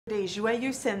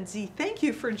Joyeux samedi. Thank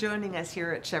you for joining us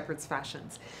here at Shepherd's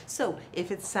Fashions. So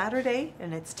if it's Saturday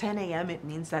and it's 10 a.m., it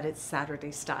means that it's Saturday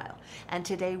style. And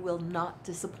today will not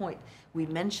disappoint. We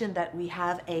mentioned that we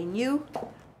have a new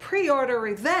pre-order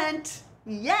event.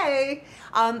 Yay!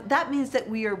 That means that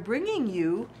we are bringing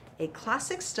you a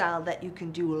classic style that you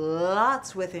can do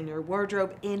lots with in your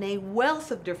wardrobe in a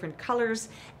wealth of different colors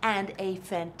and a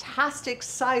fantastic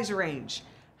size range.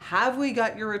 Have we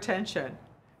got your attention?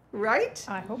 Right?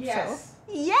 I hope Yes.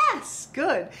 so. Yes,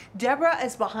 good. Deborah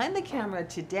is behind the camera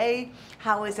today.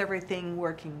 How is everything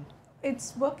working?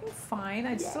 It's working fine.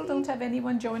 I still Yay. don't have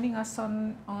anyone joining us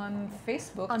on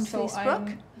Facebook. On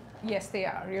Facebook? Yes, they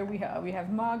are. Here we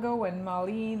have Margot and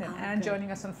Marlene and Anne good.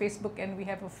 joining us on Facebook, and we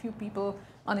have a few people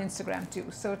on Instagram too.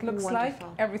 So it looks Wonderful.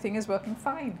 like everything is working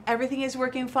fine. Everything is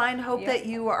working fine. Hope Yeah. that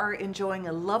you are enjoying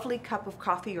a lovely cup of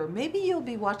coffee, or maybe you'll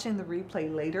be watching the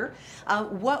replay later.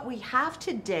 What we have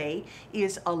today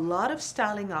is a lot of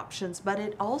styling options, but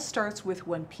it all starts with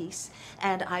one piece,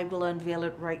 and I will unveil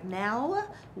it right now.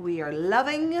 We are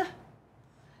loving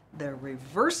the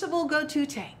reversible go-to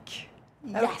tank.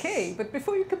 Yes. Okay, but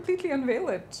before you completely unveil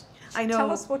it, I know.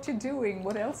 tell us what you're doing,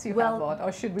 what else you Well, have bought,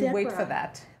 or should we wait for Deborah,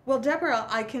 that? Well, Deborah,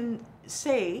 I can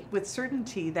say with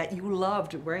certainty that you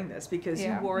loved wearing this because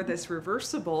Yeah. you wore this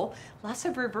reversible, lots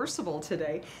of reversible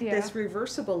today, Yeah. this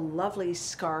reversible lovely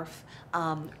scarf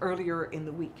earlier in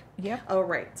the week. Yep. All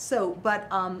right. So, but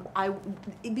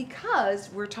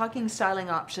because we're talking styling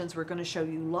options, we're going to show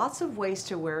you lots of ways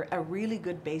to wear a really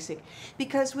good basic,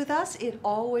 because with us, it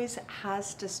always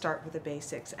has to start with the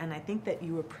basics. And I think that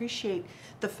you appreciate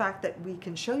the fact that we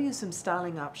can show you some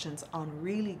styling options on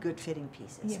really good fitting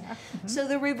pieces. Yeah. So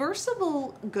the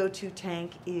reversible go-to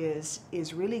tank is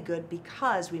really good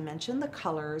because we mentioned the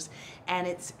colors, and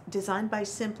it's designed by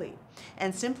Simply.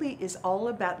 And Simply is all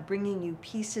about bringing you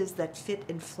pieces that fit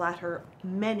and flatter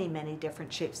many, many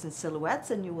different shapes and silhouettes,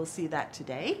 and you will see that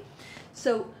today.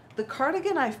 So the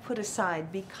cardigan I've put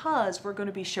aside because we're going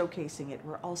to be showcasing it.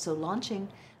 We're also launching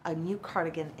a new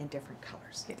cardigan in different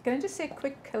colors. Can I just say a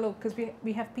quick hello, because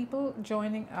we have people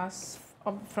joining us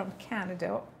from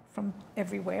Canada, from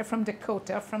everywhere, from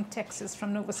Dakota, from Texas,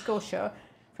 from Nova Scotia,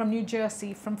 from New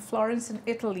Jersey, from Florence in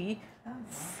Italy,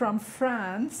 from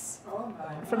France,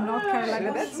 from North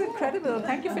Carolina. That's incredible.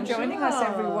 Thank you for joining us,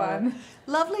 everyone.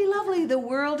 Lovely, lovely. The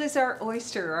world is our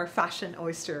oyster, our fashion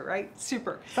oyster, right?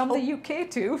 Super. From the UK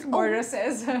too, Moira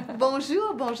says.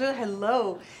 Bonjour, bonjour,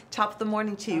 hello. Top of the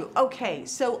morning to you. Okay,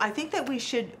 so I think that we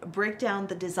should break down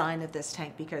the design of this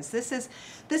tank, because this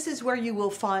is where you will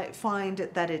find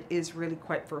that it is really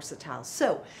quite versatile.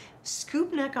 So,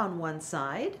 scoop neck on one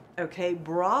side, okay,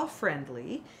 bra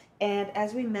friendly. And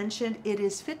as we mentioned, it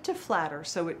is fit to flatter,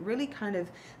 so it really kind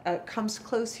of comes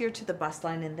close here to the bust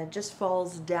line and then just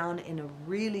falls down in a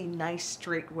really nice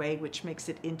straight way, which makes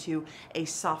it into a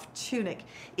soft tunic.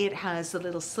 It has the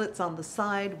little slits on the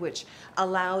side, which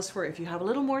allows for, if you have a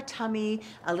little more tummy,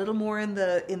 a little more in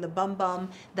the bum,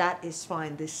 that is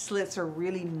fine. The slits are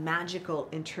really magical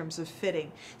in terms of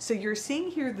fitting. So you're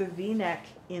seeing here the V-neck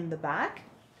in the back.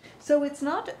 So it's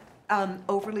not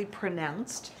overly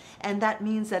pronounced, and that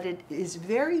means that it is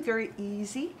very, very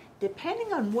easy,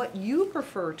 depending on what you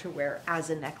prefer to wear as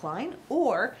a neckline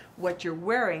or what you're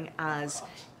wearing as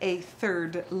a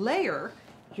third layer.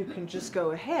 You can just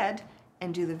go ahead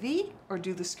and do the V or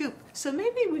do the scoop. So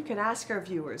maybe we could ask our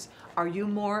viewers, are you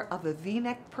more of a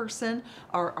V-neck person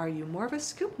or are you more of a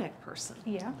scoop neck person?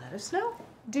 Yeah. Let us know.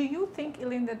 Do you think,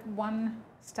 Elaine, that one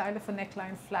style of a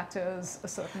neckline flatters a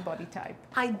certain body type?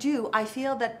 I do. I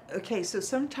feel that, okay, so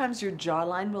sometimes your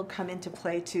jawline will come into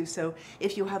play too. So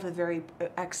if you have a very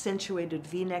accentuated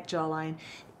V-neck jawline,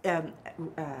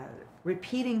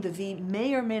 repeating the V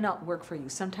may or may not work for you.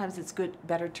 Sometimes it's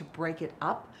better to break it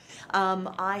up.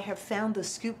 I have found the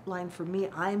scoop line for me,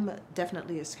 I'm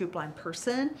definitely a scoop line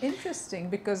person. Interesting,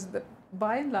 because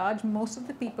by and large, most of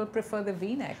the people prefer the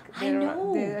V-neck. I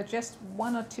know. There are just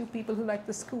one or two people who like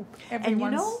the scoop. And you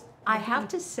Everyone's know, I have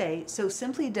to say, so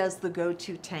Simply does the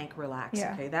go-to tank relax,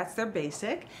 Yeah. okay? That's their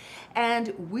basic.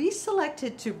 And we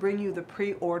selected to bring you the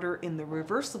pre-order in the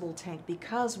reversible tank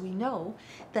because we know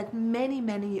that many,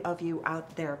 many of you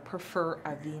out there prefer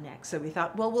a V-neck. So we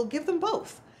thought, well, we'll give them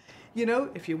both. You know,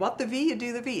 if you want the V, you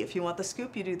do the V. If you want the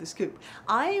scoop, you do the scoop.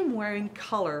 I am wearing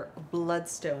color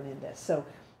Bloodstone in this. So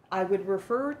I would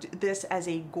refer to this as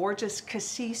a gorgeous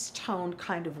cassis toned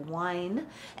kind of wine,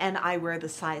 and I wear the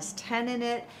size 10 in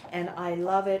it, and I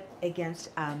love it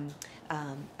against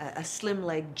a slim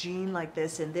leg jean like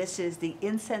this, and this is the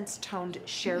incense toned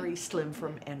Sherry Slim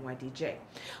from NYDJ.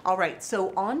 All right,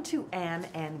 so on to Anne,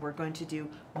 and we're going to do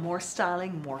more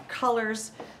styling, more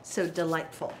colors, so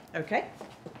delightful, okay?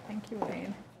 Thank you,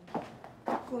 Elaine.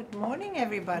 Good morning,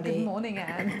 everybody. Good morning,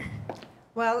 Anne.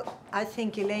 Well, I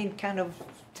think Elaine kind of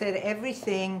said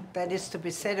everything that is to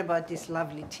be said about this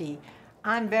lovely tea.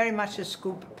 I'm very much a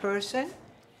scoop person.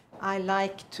 I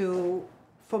like to,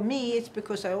 for me, it's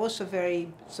because I'm also very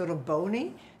sort of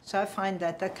bony, so I find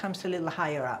that that comes a little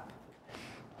higher up.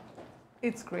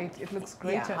 It's great. It looks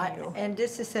great on you. And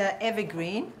this is a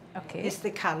evergreen. Okay. It's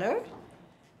the color.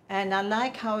 And I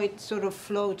like how it sort of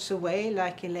floats away,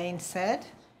 like Elaine said.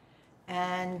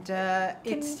 And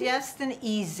it's just an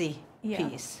easy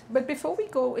piece. But before we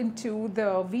go into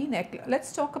the V-neck,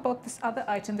 let's talk about this other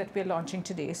item that we're launching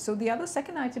today. So the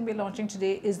second item we're launching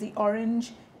today is the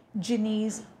orange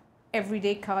Ginny's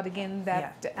everyday cardigan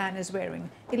that Anne is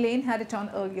wearing. Elaine had it on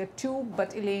earlier too,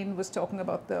 but Elaine was talking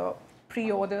about the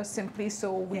pre-order simply,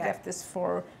 so we left this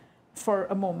for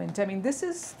a moment. I mean, this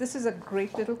is a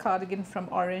great little cardigan from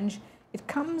Orange. It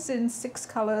comes in 6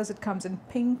 colors. It comes in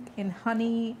pink, in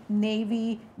honey,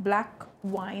 navy, black,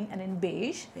 wine, and in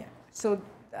beige. Yeah. So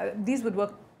these would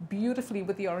work beautifully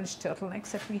with the orange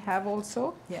turtlenecks that we have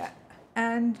also. Yeah.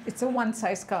 And it's a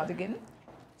one-size cardigan.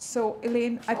 So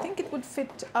Elaine, I think it would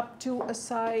fit up to a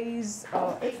size,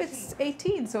 if it's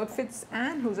 18, so it fits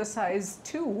Anne, who's a size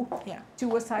 2,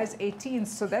 to a size 18.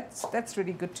 So that's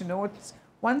really good to know. It's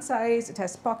one size, it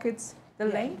has pockets, the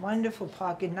length. Wonderful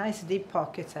pocket, nice deep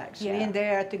pockets actually, and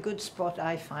they're at a good spot,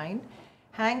 I find.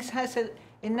 Has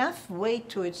enough weight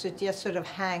to it, so it just sort of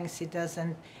hangs, it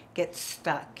doesn't get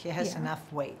stuck, it has enough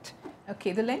weight.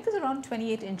 Okay, the length is around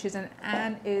 28 inches, and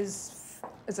Anne is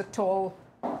a tall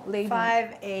lady.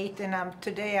 5'8", and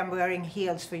today I'm wearing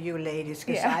heels for you ladies,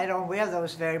 because I don't wear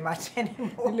those very much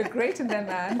anymore. You look great in them,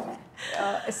 Anne.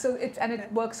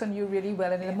 It works on you really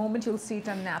well, and in a moment you'll see it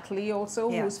on Natalie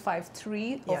also, who's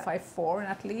 5'3" or 5'4",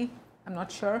 Natalie, I'm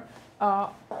not sure.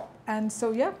 And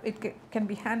so it can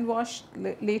be hand washed,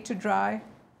 laid to dry,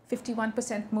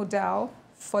 51% modal,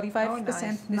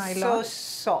 45% nylon, so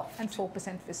soft, and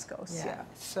 4% viscose.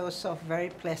 So soft, very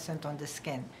pleasant on the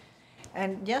skin.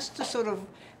 And just to sort of,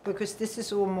 because this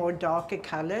is all more darker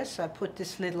colors, so I put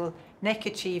this little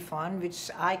neckerchief on, which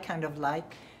I kind of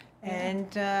like. And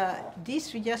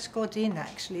this we just got in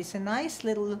actually. It's a nice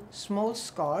little small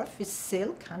scarf. It's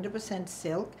silk, 100%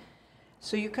 silk.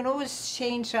 So you can always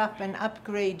change up and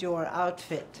upgrade your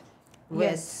outfit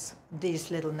with these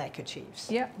little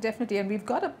neckerchiefs. Yeah, definitely. And we've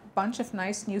got a bunch of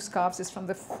nice new scarves. It's from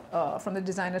the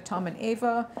designer Tom and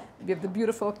Ava. We have the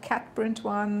beautiful cat print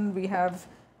one. We have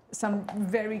some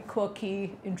very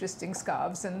quirky, interesting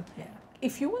scarves. And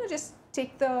if you want to just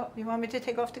take the... You want me to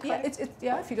take off the collar?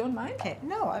 Yeah, if you don't mind. Okay.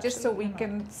 No, absolutely just so we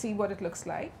can see what it looks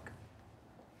like.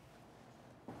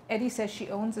 Eddie says she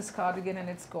owns this cardigan and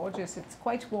it's gorgeous. It's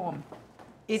quite warm.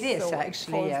 It is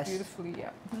actually, yes. Beautifully,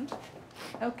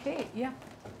 Okay,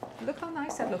 Look how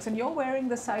nice that looks. And you're wearing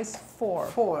the size 4.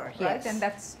 4, yes. Right? And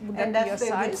that's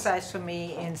the good size for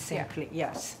me in Simply,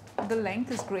 yes. The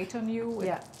length is great on you.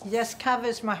 Just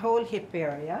covers my whole hip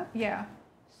area. Yeah.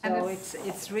 So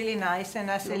it's really nice. And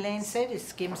as Elaine said, it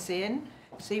skims in.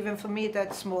 So even for me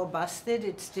that's small busted,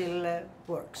 it still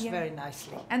works very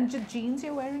nicely. And the jeans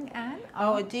you're wearing, Anne?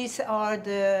 Oh, these are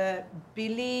the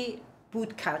Billy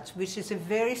boot cuts, which is a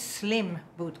very slim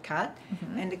boot cut.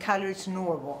 And the color is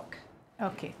Norwalk.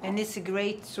 Okay. And it's a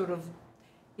great sort of,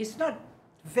 it's not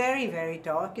very, very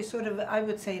dark. It's sort of, I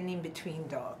would say, an in-between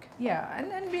dark. Yeah,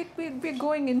 and we're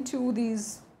going into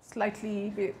these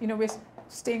slightly, we're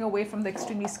staying away from the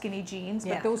extremely skinny jeans,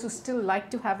 but those who still like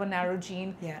to have a narrow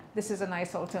jean, this is a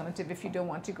nice alternative if you don't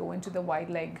want to go into the wide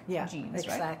leg jeans, right?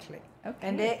 Exactly.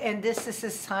 Okay. And this is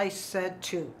a size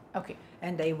 2. Okay.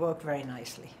 And they work very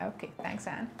nicely. Okay, thanks,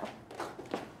 Anne.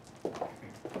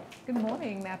 Good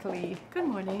morning, Natalie. Good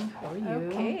morning. How are you?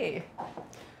 Okay.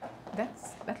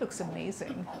 That looks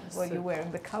amazing. What you're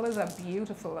wearing. The colors are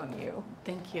beautiful on you.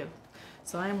 Thank you.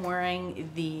 So I'm wearing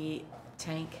the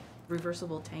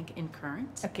reversible tank in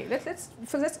current. Okay,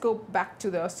 let's go back to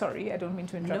the. Sorry, I don't mean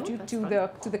to interrupt you.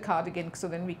 To the cardigan, so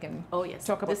then we can. Oh yes.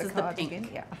 Talk about this the is cardigan. The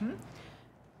pink. Yeah.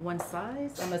 One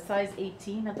size. I'm a size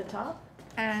 18 at the top.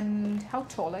 And how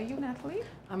tall are you, Natalie?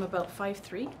 I'm about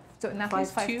 5'3". So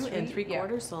Natalie's 5'2" and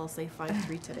 3/4. So I'll say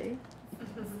 5'3" today.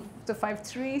 So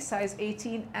 5'3", size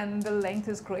 18, and the length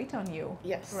is great on you.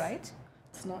 Yes. Right.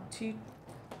 It's not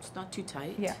too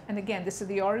tight. Yeah. And again, this is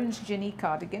the orange Ginny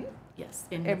cardigan. Yes.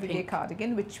 In everyday pink.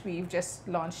 cardigan, which we've just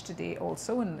launched today,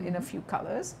 also in a few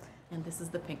colors. And this is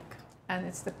the pink. And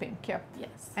it's the pink. Yeah.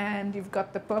 Yes. And you've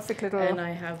got the perfect little. And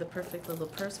I have the perfect little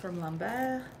purse from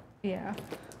Lambert. Yeah.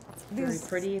 Very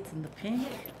pretty. It's in the pink.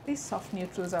 These soft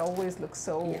neutrals always look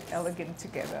so Yes. elegant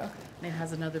together. And it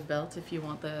has another belt if you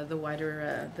want the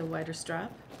wider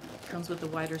strap. Comes with the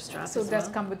wider strap So as it does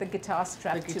well. come with the guitar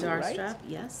strap The too, guitar right? strap,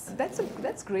 yes.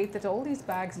 That's great that all these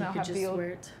bags You now could have just the wear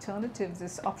it. alternatives,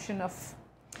 this option of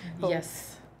both.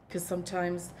 Yes, because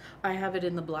sometimes I have it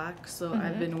in the black, so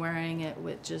I've been wearing it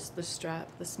with just the strap,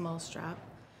 the small strap,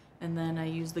 and then I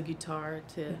use the guitar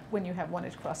to when you have one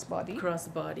at crossbody.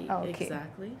 crossbody. Okay.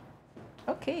 Exactly.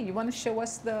 Okay, you want to show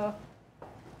us the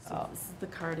So this is the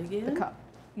cardigan, cup?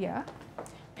 Yeah.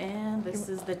 and this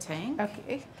is the tank.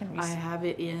 Okay. Can we? I have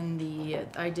it in the.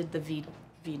 I did the V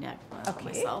neck Okay.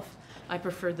 myself. I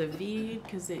prefer the V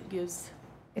because it gives.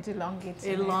 It elongates.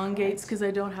 It the neck, elongates right? because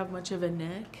I don't have much of a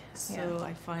neck, so Yeah.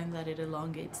 I find that it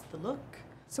elongates the look.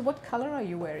 So what color are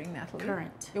you wearing, Natalie?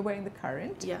 Current. You're wearing the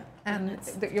current. Yeah. And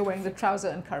it's you're wearing the trouser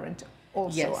and current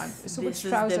also. yes. So this which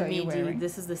is trouser the are you midi. wearing?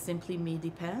 This is the Simply Midi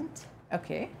pant.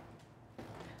 Okay.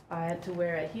 I had to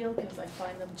wear a heel because I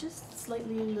find them just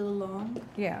slightly a little long.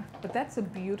 Yeah, but that's a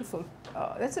beautiful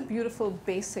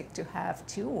basic to have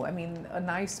too. I mean, a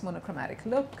nice monochromatic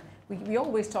look. We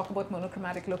always talk about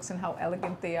monochromatic looks and how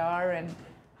elegant they are and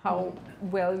how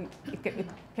well it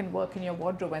can work in your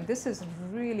wardrobe. And this is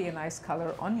really a nice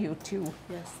color on you too.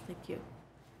 Yes, thank you.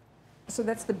 So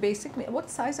that's the basic. What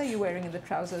size are you wearing in the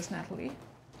trousers, Natalie?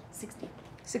 60.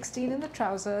 16 in the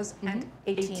trousers and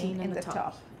 18 in the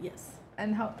top. Yes.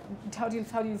 And how do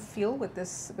you feel with the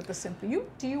Simply?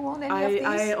 Do you own any of these?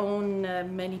 I own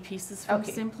many pieces from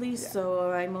Okay. Simply, Yeah.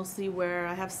 so I mostly wear,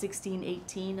 I have 16,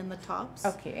 18 in the tops.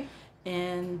 Okay.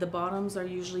 And the bottoms are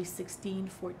usually 16,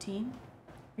 14.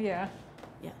 Yeah.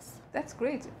 Yes. That's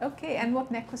great. Okay, and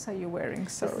what necklace are you wearing?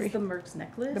 This Sorry. is the Merck's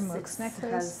necklace. The Merck's It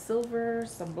necklace. has silver,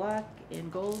 some black,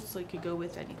 and gold, so it could go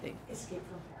with anything. Escape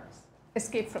from Paris.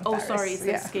 Escape from Oh, Paris. sorry, it's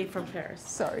yeah. Escape from Paris.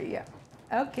 Sorry, yeah.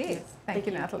 Okay, Yes, thank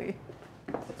you, you. Natalie.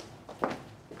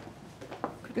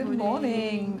 Good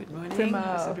morning. Good morning. Prima.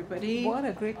 How's everybody? What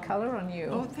a great color on you.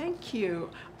 Oh, thank you.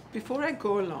 Before I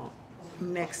go along,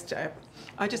 next step,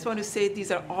 I just want to say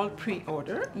these are all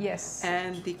pre-order, Yes.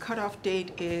 and the cutoff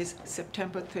date is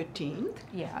September 13th,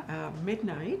 Yeah.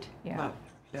 Midnight. Yeah. Well,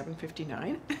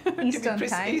 11:59 Eastern to be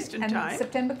time. Eastern and time.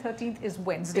 September 13th is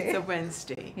Wednesday. It's a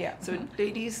Wednesday. Yeah. So, Mhm.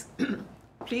 ladies,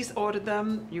 please order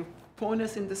them. You phone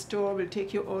us in the store. We'll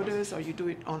take your orders, or you do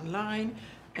it online.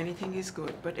 Anything is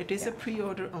good, but it is a Yeah.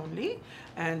 pre-order only,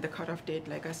 and the cutoff date,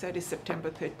 like I said, is September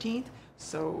 13th.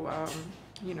 So,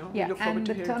 we Yeah, look forward and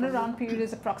to the hearing from you. turnaround period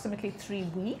is approximately 3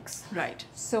 weeks. Right,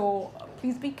 So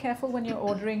please be careful when you're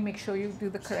ordering. Make sure you do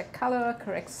the correct color,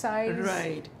 correct size.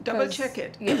 right. Double 'Cause- check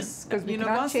it. Yes, because we You know,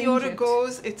 cannot once change the order it.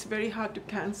 goes, it's very hard to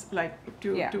cancel, like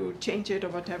Yeah. to change it or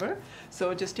whatever.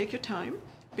 So just take your time,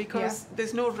 because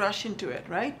there's no rush into it,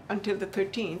 right? Until the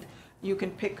 13th, you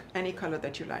can pick any color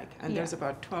that you like, and Yeah. there's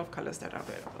about 12 colors that are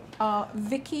available.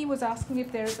 Vicky was asking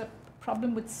if there's a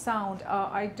problem with sound.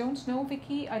 I don't know,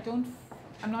 Vicky.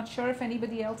 I'm not sure if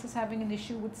anybody else is having an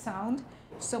issue with sound.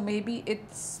 So maybe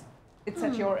it's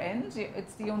at your end.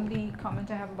 It's the only comment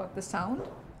I have about the sound.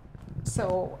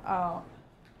 So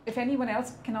if anyone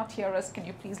else cannot hear us, can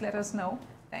you please let us know?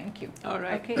 Thank you. All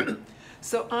right. Okay.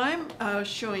 So I'm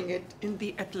showing it in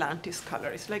the Atlantis color.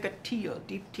 It's like a teal,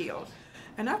 deep teal.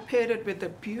 And I paired it with a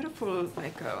beautiful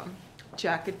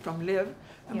jacket from Liv,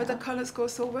 but the Yeah. colors go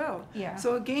so well. Yeah.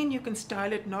 So again, you can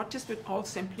style it not just with all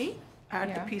Simply, add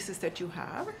Yeah. the pieces that you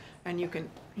have, and you can,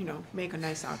 make a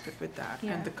nice outfit with that.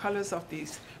 Yeah. And the colors of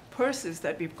these purses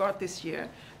that we've got this year,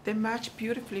 they match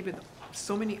beautifully with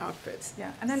so many outfits.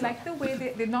 Yeah, and I So- like the way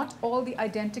they're not all the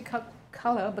identical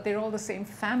color, but they're all the same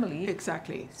family.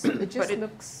 Exactly. So it just But it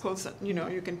looks pulls,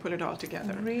 you can pull it all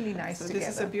together. really nice So together.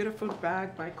 this is a beautiful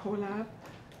bag by Collab.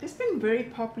 It's been very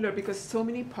popular because so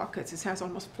many pockets. It has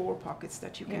almost 4 pockets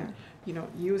that you can,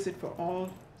 use it for all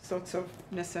sorts of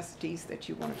necessities that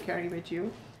you want to carry with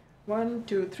you. 1,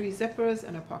 2, 3 zippers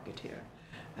and a pocket here.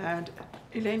 And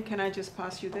Elaine, can I just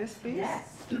pass you this, please? Yes.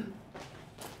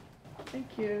 Thank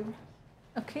you.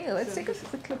 Okay, let's So take a this is-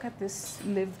 quick look at this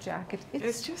Liv jacket. It's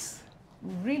It's just,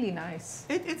 really nice.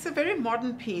 it's a very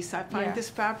modern piece. I find Yeah. this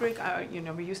fabric,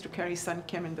 we used to carry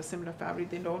Sunkem in the similar fabric.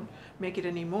 They don't make it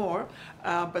anymore.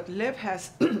 But Liv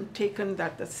has taken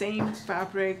the same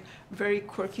fabric, very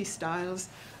quirky styles,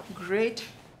 great,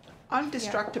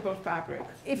 indestructible fabric.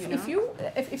 If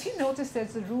you notice,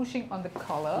 there's a ruching on the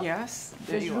collar. Yes,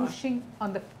 there There's you are. ruching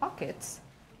on the pockets,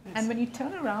 Yes. and when you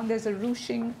turn around, there's a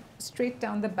ruching straight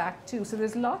down the back too. So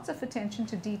there's lots of attention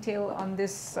to detail on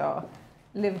this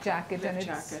Liv jacket, Liv and it's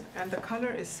jacket, and the color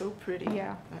is so pretty.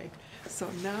 Yeah. Like, so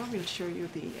now we'll show you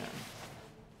the.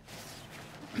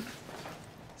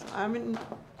 So I'm in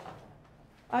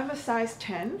I'm a size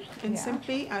 10 in Yeah.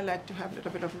 Simply. I like to have a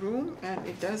little bit of room, and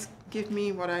it does give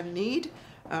me what I need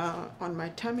on my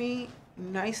tummy.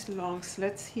 Nice long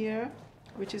slits here,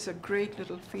 which is a great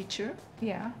little feature,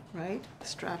 Yeah. right? The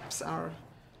straps are,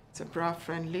 it's a bra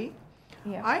friendly.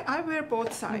 Yeah. I wear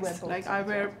both sides. wear both like I sides,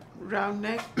 wear round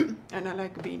neck and I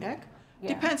like V-neck.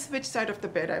 Yeah. Depends which side of the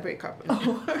bed I wake up in.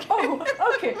 Oh,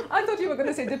 okay. I thought you were going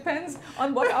to say depends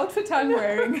on what outfit I'm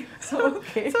wearing. So,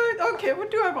 okay. So, okay, what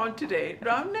do I want today?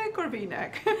 Round neck or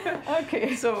V-neck?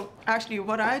 Okay. So actually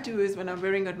what I do is when I'm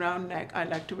wearing a round neck, I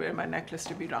like to wear my necklace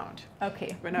to be round.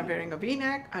 Okay. When I'm wearing a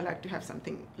V-neck, I like to have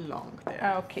something long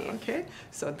there. Okay. Okay,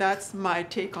 so that's my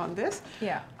take on this.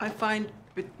 Yeah. I find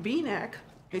with V-neck,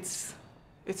 it's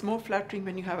more flattering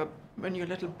when you're a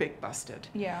little big busted.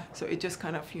 Yeah. So it just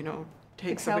kind of,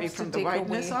 takes It away helps to from the take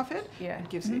wideness away- of it Yeah. and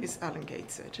gives it, it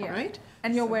elongates it, Yeah. right?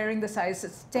 And you're So- wearing the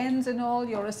sizes 10s and all.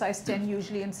 You're a size 10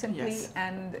 usually in Simply, Yes.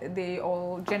 and they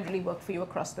all generally work for you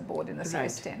across the board in a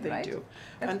size 10, they right? do.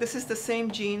 And this is the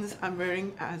same jeans I'm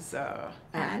wearing as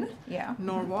Anne. Yeah.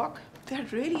 Norwalk. They're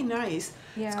really nice.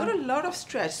 It's got a lot of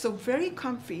stretch, so very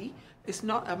comfy. It's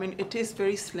not, it is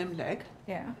very slim leg.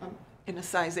 Yeah. I'm in a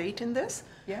size 8 in this.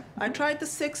 Yeah. I tried the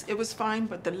 6, it was fine,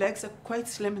 but the legs are quite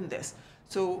slim in this.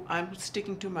 So I'm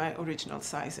sticking to my original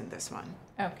size in this one.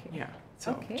 Okay. Yeah.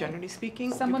 So Okay. generally speaking,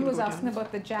 you Someone can was go asking down.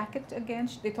 about the jacket again.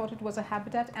 They thought it was a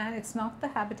Habitat, and it's not the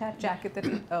Habitat jacket that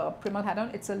Primal had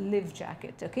on. It's a Live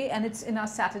jacket, okay? And it's in our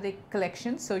Saturday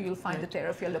collection, so you'll find Right. it there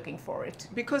if you're looking for it.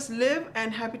 Because Live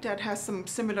and Habitat has some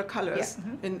similar colors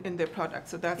Yeah. in their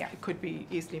products, so that Yeah. it could be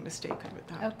easily mistaken with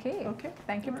that. Okay. Okay.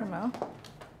 Thank you, All Primal.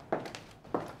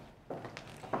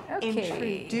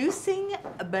 Okay. Introducing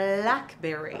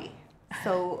Blackberry.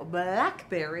 So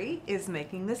Blackberry is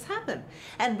making this happen.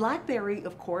 And Blackberry,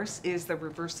 of course, is the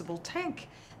reversible tank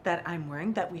that I'm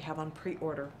wearing that we have on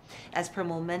pre-order. As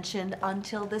Primal mentioned,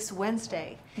 until this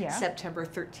Wednesday, Yeah. September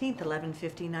 13th,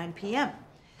 11:59 p.m.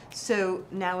 So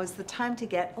now is the time to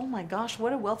get, oh my gosh,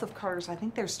 what a wealth of colors. I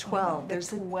think there's 12. There's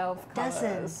There's a 12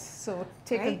 dozen. colors. So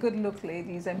take a Right? good look,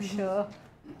 ladies. I'm sure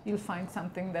you'll find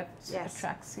something that Yes.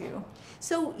 attracts you.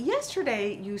 So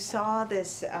yesterday you saw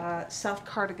this soft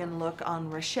cardigan look on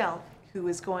Rochelle, who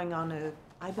is going on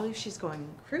I believe she's going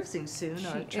cruising soon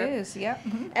on a She trip. is, yeah.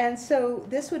 Mhm. And so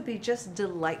this would be just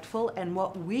delightful and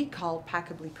what we call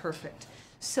packably perfect.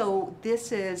 So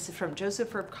this is from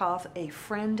Joseph Ribkoff, a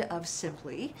friend of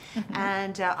Simply,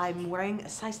 and I'm wearing a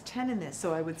size 10 in this,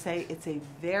 so I would say it's a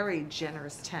very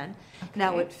generous 10.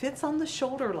 Now Okay. it fits on the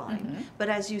shoulder line, but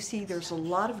as you see, there's a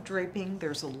lot of draping,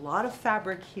 there's a lot of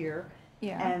fabric here,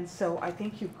 Yeah. and so I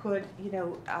think you could,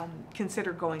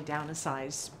 consider going down a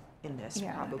size in this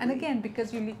Yeah. probably. And again,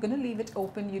 because you're going to leave it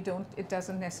open, it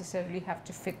doesn't necessarily have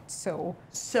to fit so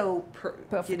so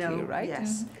perfectly, right?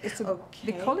 Yes. And it's they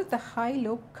Okay. call it the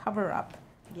high-low cover-up.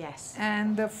 Yes.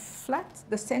 And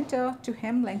the center to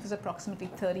hem length is approximately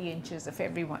 30 inches if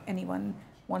anyone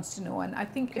wants to know. And I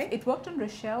think Okay. it worked on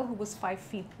Rochelle, who was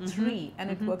 5'3", and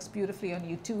it works beautifully on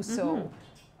you too. So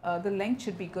the length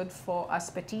should be good for us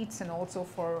petites and also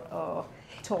for a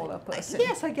taller person.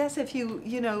 Yes, I guess if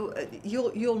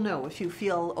you'll know if you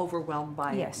feel overwhelmed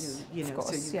by Yes, it, of course,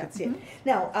 so you yeah. can see it.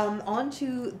 Now,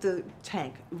 onto the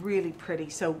tank, really pretty.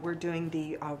 So we're doing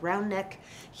the round neck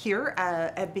here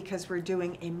because we're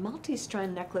doing a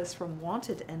multi-strand necklace from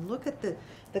Wanted, and look at the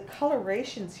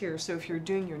colorations here. So if you're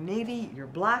doing your navy, your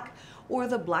black, or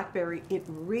the blackberry, it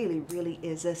really, really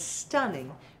is a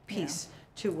stunning piece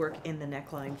to work in the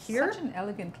neckline here. Such an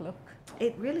elegant look.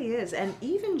 It really is, and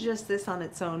even just this on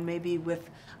its own, maybe with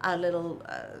a little,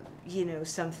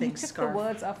 something You took scarf. the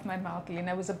words off my mouth, Lynn.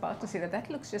 I was about to say that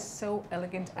looks just so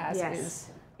elegant as Yes, is.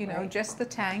 right. Just the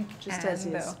tank. Just and as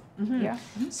is. Yeah.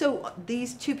 So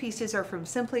these two pieces are from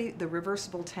Simply, the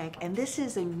reversible tank, and this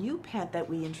is a new pant that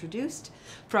we introduced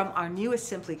from our newest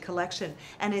Simply collection,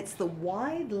 and it's the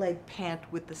wide leg pant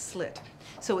with the slit.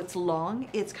 So it's long,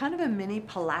 it's kind of a mini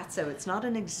palazzo, it's not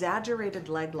an exaggerated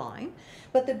leg line,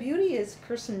 but the beauty is,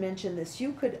 Kirsten mentioned this,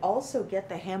 you could also get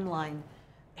the hemline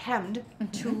hemmed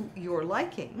to your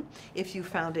liking if you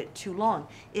found it too long.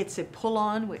 It's a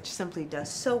pull-on, which Simply does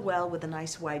so well with a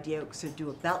nice wide yoke, so do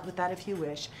a belt with that if you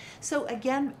wish. So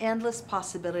again, endless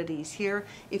possibilities here.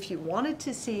 If you wanted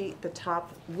to see the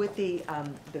top with the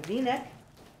V-neck,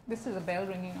 This is a bell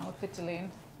ringing outfit, Elaine.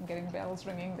 I'm getting bells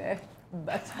ringing there,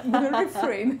 but I'm going to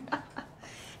refrain.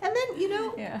 and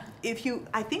then, Yeah.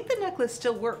 I think the necklace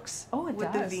still works Oh, it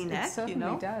with does. the V-neck, It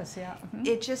certainly does, yeah. Mhm.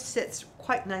 It just sits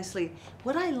quite nicely.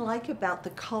 What I like about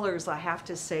the colors, I have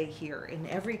to say here, in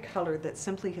every color that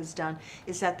Simply has done,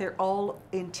 is that they're all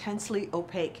intensely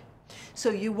opaque. So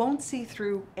you won't see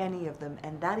through any of them,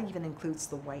 and that even includes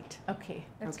the white. Okay,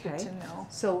 that's good Okay. to know.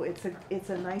 So it's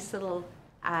a nice little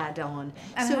add-on.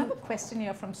 And So I have a question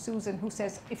here from Susan who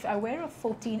says, if I wear a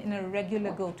 14 in a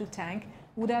regular go-to tank,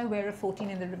 would I wear a 14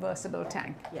 in the reversible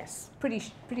tank? yes.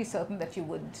 Pretty certain that you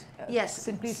would. Yes.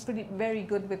 Simply, it's pretty very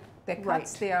good with their cuts.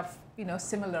 Right. They are,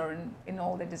 similar in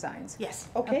all the designs. Yes.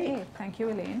 Okay, thank you,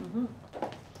 Elaine. Mm-hmm.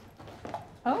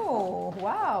 Oh,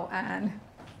 wow, Anne.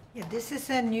 Yeah, this is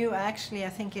a new, actually, I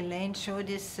think Elaine showed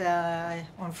this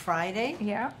on Friday.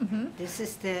 Yeah. Mm-hmm. This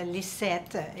is the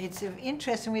Lisette. It's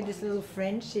interesting with this little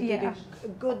French. She did Yeah. a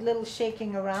good little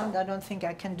shaking around. I don't think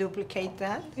I can duplicate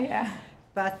that. Yeah.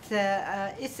 But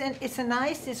it's a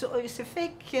nice, it's a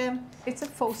fake, It's a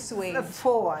faux suede. a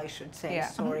faux, I should say, Yeah.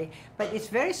 sorry. But it's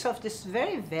very soft, it's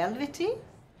very velvety.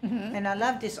 Mm-hmm. And I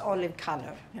love this olive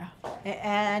color. Yeah.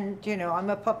 And, I'm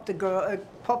a pop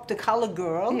the color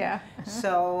girl. Yeah.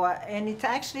 So, and it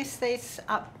actually stays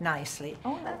up nicely.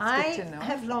 Oh, that's I good to know.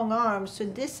 have long arms, so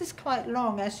this is quite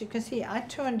long. As you can see, I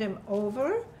turned them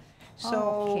over. So,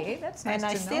 Okay, that's nice and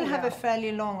I to still know, have yeah. a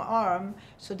fairly long arm,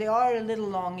 so they are a little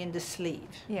long in the sleeve.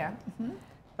 Yeah. Mm-hmm.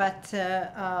 But,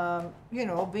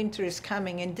 winter is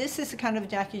coming, and this is the kind of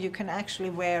jacket you can actually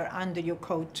wear under your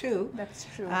coat too. That's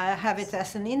true. I have it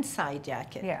as an inside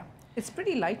jacket. Yeah. It's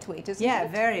pretty lightweight, isn't Yeah,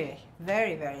 it? very,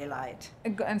 very, very light.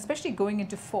 And especially going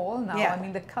into fall now. Yeah. I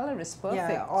mean, the color is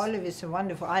perfect. Yeah, olive is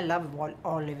wonderful. I love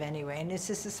olive anyway, and this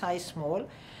is a size small.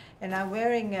 And I'm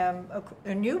wearing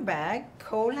a new bag,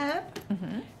 Collab,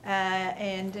 Mm-hmm.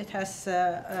 and it has,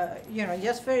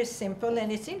 just very simple.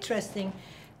 And it's interesting,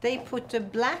 they put a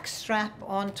black strap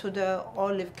onto the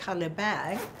olive color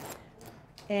bag,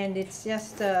 and it's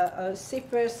just a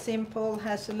zipper, simple,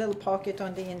 has a little pocket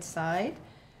on the inside.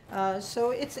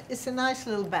 So it's a nice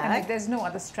little And bag. there's no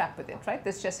other strap with it, right?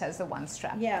 This just has the one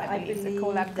strap. Yeah, I The believe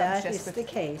Collab comes that just is with, the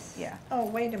case. Yeah. Oh,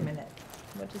 wait a minute.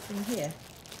 What is in here?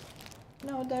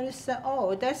 No, there is,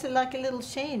 there's like a little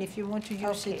chain if you want to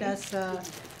use it Okay. as a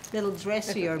little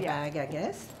dressier Yeah. bag, I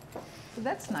guess. So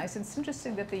that's nice. It's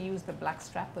interesting that they use the black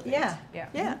strap with Yeah, it. Yeah.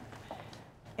 yeah.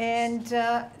 And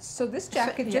So this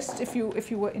jacket, yeah. just if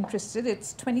you were interested,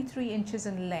 it's 23 inches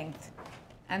in length,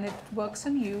 and it works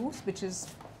on you, which is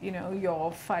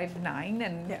you're 5'9",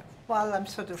 and yeah, well, I'm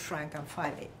sort of shrunk. I'm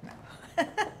 5'8" now.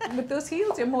 with those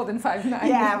heels you're more than 5'9".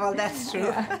 Yeah, well, that's true.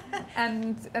 Yeah.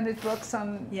 And it works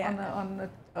on Yeah. on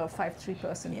a 5'3"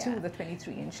 person Yeah. too, the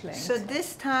 23-inch length. So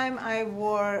this time I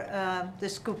wore the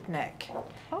scoop neck.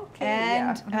 okay.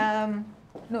 And yeah.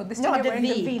 No, this time no, you're the wearing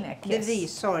V. the V-neck. The Yes. V,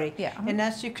 sorry. Yeah. And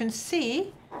as you can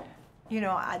see,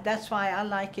 that's why I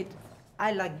like it.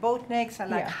 I like boat necks, I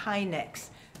like Yeah. high necks.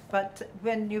 But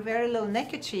when you wear a little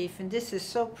neckerchief, and this is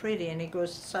so pretty and it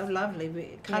goes so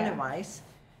lovely color-wise,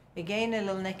 again a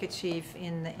little neckerchief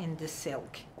in the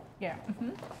silk. Yeah.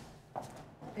 Mm-hmm.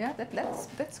 Yeah,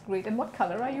 that's great. And what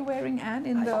color are you wearing, Anne?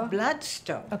 In the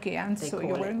Bloodstone. okay, Anne. they So call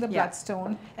you're it. wearing the Yeah.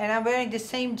 Bloodstone. And I'm wearing the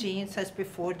same jeans as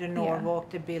before, the Norwalk,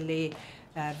 the Billy,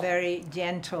 very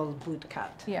gentle boot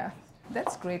cut. Yeah,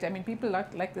 that's great. I mean, people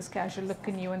like this casual look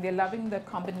in you, and they're loving the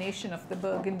combination of the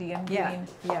burgundy and Yeah, green.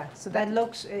 yeah. So So that- that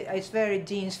looks, it's very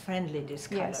jeans friendly, this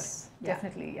color. Yes, Yeah.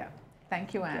 definitely. Yeah.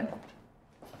 Thank you, Anne.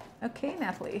 Okay,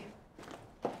 Natalie.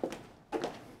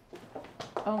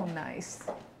 Oh, nice.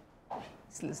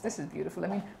 This is beautiful. I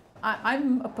mean,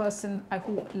 I'm a person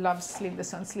who loves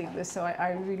sleeveless on sleeveless, so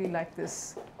I really like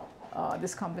this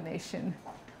this combination.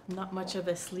 Not much of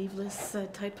a sleeveless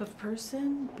type of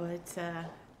person, but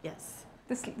yes,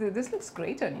 This looks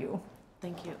great on you.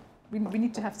 thank you. We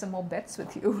need to have some more bets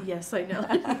with you Yes, I know.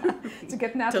 to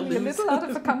get Natalie a lose. little out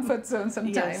of the comfort zone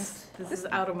sometimes. Yes, this is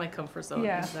out of my comfort zone,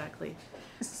 Yeah. exactly.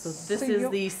 So this So is you're-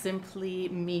 the Simply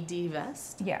Midi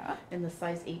vest Yeah, in the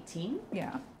size 18.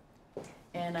 yeah.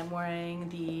 And I'm wearing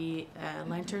the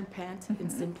lantern pant in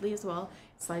Simply as well,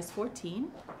 size 14.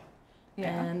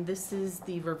 Yeah. And this is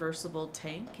the reversible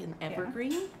tank in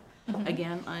evergreen. Mm-hmm.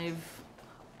 Again,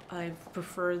 I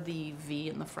prefer the V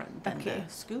in the front than Okay. the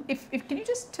scoop. If can you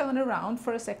just turn around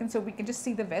for a second so we can just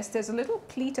see the vest? There's a little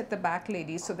pleat at the back,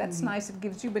 ladies, so that's nice. It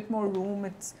gives you a bit more room.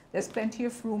 There's plenty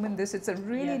of room in this. It's a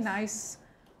really Yes. nice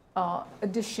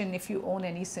addition if you own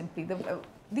any Simply.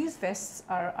 These vests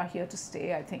are here to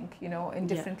stay, I think, in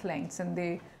different lengths, and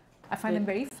I find them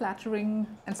very flattering,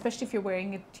 and especially if you're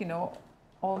wearing it,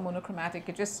 all monochromatic.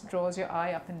 It just draws your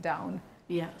eye up and down.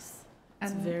 Yes,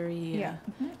 it's And very yeah.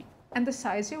 And the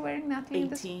size you're wearing, Natalie? in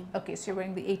this? 18. Okay, so you're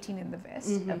wearing the 18 in the vest.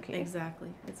 Mhm, Okay. exactly.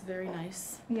 It's very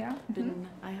nice. Yeah.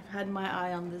 I have had my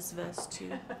eye on this vest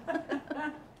too.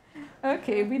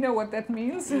 Okay, we know what that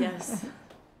means. Yes,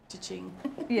 cha-ching.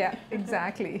 Yeah,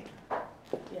 exactly.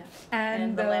 Yeah.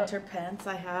 And the lantern pants,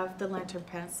 I have the lantern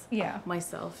pants Yeah.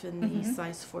 myself in the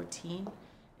size 14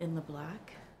 in the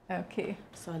black. Okay.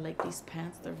 So I like these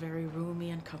pants. They're very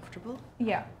roomy and comfortable.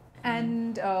 Yeah.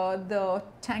 And the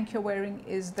tank you're wearing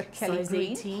is the Kelly Size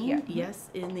green. 18, Yeah. yes,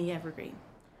 in the evergreen.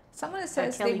 Someone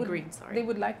says Kelly green, sorry. they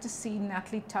would like to see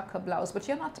Natalie tuck her blouse, but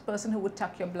you're not the person who would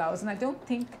tuck your blouse, and I don't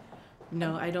think.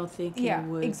 No, I don't think Yeah, it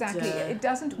would. exactly. It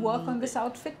doesn't work on this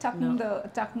outfit. Tucking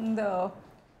No.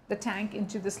 the tank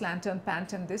into this lantern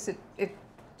pant and this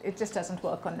it just doesn't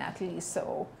work on Natalie.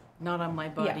 So Not on my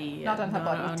body. Yeah, not on her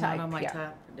body type, Not on my yeah,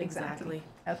 type. Exactly.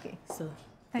 okay. So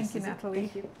Thank this you, is it. Natalie.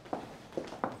 Thank you.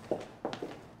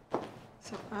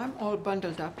 So I'm all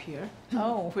bundled up here,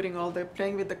 Oh, putting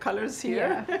playing with the colors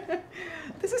here. yeah.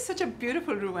 This is such a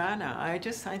beautiful Ruana. I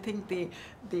think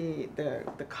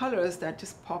the colors that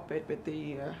just pop it with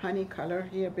the honey color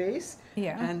here base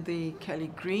Yeah. and the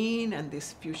Kelly green and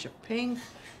this fuchsia pink.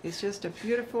 It's just a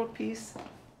beautiful piece.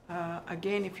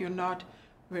 Again, if you're not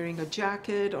wearing a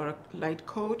jacket or a light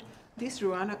coat, this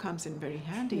Ruana comes in very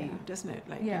handy, Yeah. doesn't it?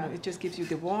 Like, Yeah. it just gives you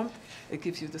the warmth, it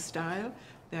gives you the style,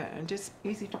 and just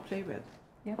easy to play with.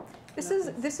 Yeah.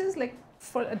 Lovely. This is like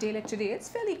for a day like today. It's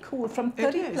fairly cool. From It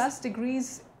 30 is. plus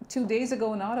degrees 2 days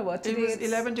ago in Ottawa. It Today was it's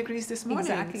 11 degrees this morning,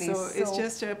 Exactly, so it's so-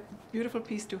 just a beautiful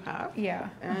piece to have. Yeah.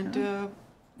 And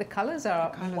The colors are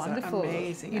colors wonderful. are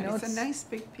amazing. You And know, it's a nice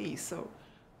big piece, so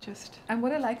just And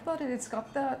what I like about it, it's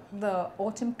got the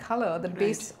autumn color, the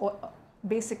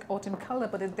basic autumn color,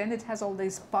 but then it has all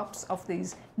these pops of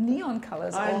these neon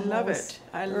colors. I love almost, it.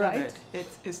 I love right? it.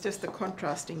 It's just the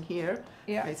contrasting here.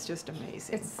 Yeah. It's just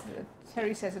amazing. It's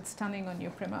Terry says it's stunning on you,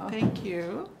 Prima. Thank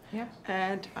you. Yeah.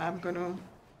 And I'm going to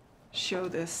show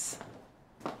this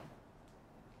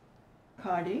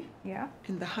cardi Yeah.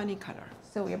 in the honey color.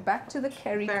 So we're back to the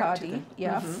Kerry Back to cardi. the-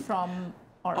 Yeah. mhm. From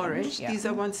orange. Orange. Yeah. These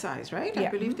are one size, right? I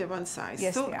Yeah. believe they're one size.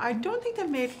 Yes, so they are. I don't think they're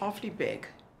made awfully big.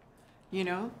 You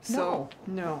know? So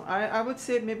no. I would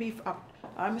say maybe if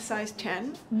I'm a size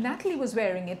 10. Natalie was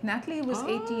wearing it. Natalie was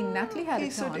 18. Natalie had okay,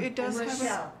 it so on. it does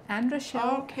have And Rochelle.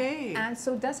 a, okay. And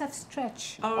so it does have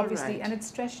stretch, All obviously, right. and it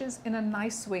stretches in a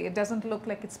nice way. It doesn't look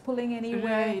like it's pulling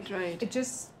anywhere. Right. It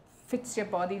just fits your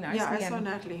body nicely. Yeah, I saw and,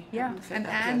 Natalie. yeah, having said and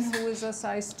that, Anne, yes. who is a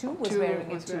size 2, was Two wearing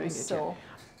was it too. wearing it, So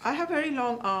I have very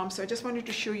long arms, so I just wanted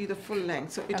to show you the full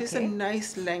length. So it is a Okay.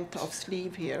 nice length of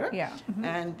sleeve here. yeah, mhm.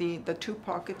 And the two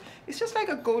pocket, it's just like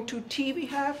a go-to tee we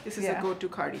have. This is Yeah. a go-to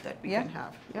cardi that we Yeah. can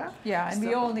have. Yeah. yeah, and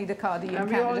we So- all need a cardi in And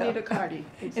we Canada. all need a cardi.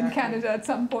 Exactly. in Canada at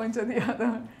some point or the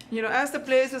other. You know, as the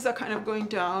blazers are kind of going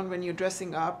down when you're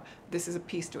dressing up, this is a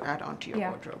piece to add onto your Yeah.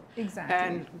 wardrobe. Exactly.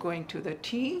 And going to the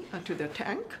tee, to the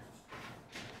tank,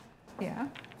 yeah,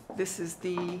 this is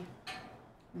the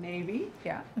navy,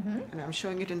 yeah. Mhm. and I'm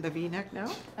showing it in the V-neck now.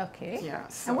 Okay. Yeah.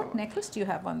 So And what necklace do you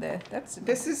have on there? That's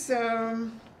this is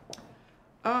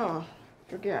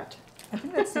forget. I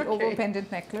think that's the Okay. oval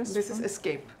pendant necklace. This is from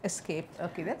Escape. Escape.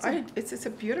 Okay, that's It's a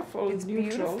beautiful it's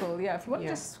neutral. beautiful. Yeah, if you want Yeah.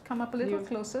 to just come up a little New-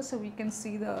 closer so we can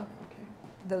see the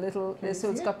Okay. little. Can you So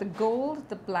it's see got the gold,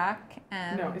 the black,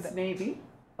 and No, it's the- navy.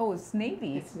 oh, it's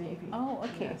navy. It's navy. Oh,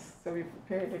 okay. Yes. So we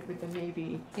prepared it with the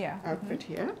navy Yeah. outfit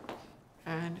here,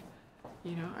 and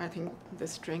you know, I think the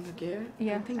string again.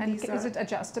 Yeah. I think And these is are. it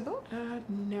adjustable?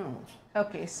 No.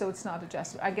 Okay, so it's not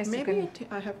adjustable. I guess Maybe you can.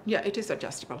 I have. Yeah, it is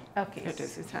adjustable. Okay. It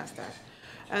is. It has that.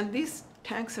 And these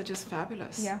tanks are just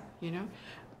fabulous. Yeah. You know,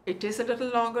 it is a little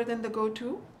longer than the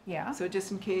go-to. Yeah. So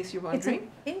just in case you're It's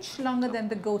wondering. an inch longer than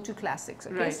the go-to classics.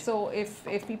 Okay, Right. so if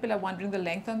people are wondering the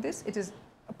length on this, it is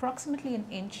approximately an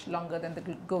inch longer than the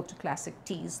go-to classic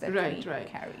tees that Right, we right.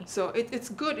 carry. So it's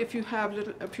good if you have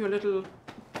if you're a little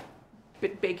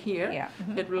bit big here. Yeah.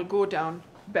 Mhm. It will go down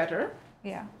better,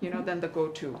 Yeah. you know, than the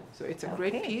go-to. So it's a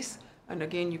great Okay. piece, and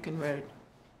again, you can wear it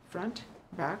front,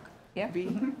 back, Yeah. V,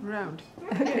 round.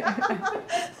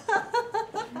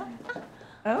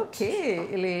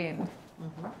 Okay, Elaine.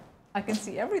 I can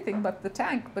see everything but the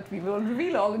tank, but we will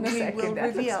reveal all in a We second. will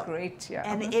That reveal. looks great. Yeah.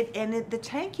 And Mhm. the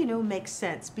tank, you know, makes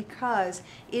sense because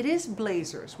it is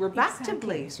blazers. We're back to Exactly.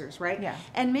 blazers, right? Yeah.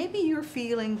 And maybe you're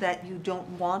feeling that you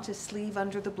don't want a sleeve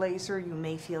under the blazer. You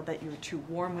may feel that you're too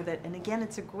warm with it. And again,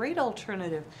 it's a great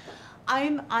alternative.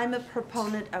 I'm a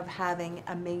proponent of having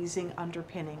amazing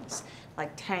underpinnings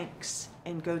like tanks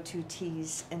and go-to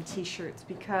tees and t-shirts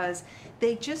because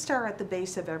they just are at the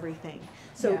base of everything.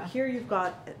 So Yeah. here you've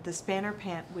got the spanner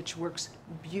pant, which works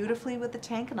beautifully with the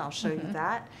tank, and I'll show Mm-hmm. you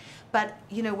that. But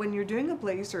you know, when you're doing a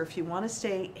blazer, if you want to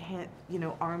stay, you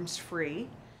know, arms free,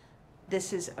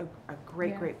 this is a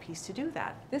great, Yeah. great piece to do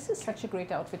that. This is such a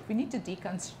great outfit. We need to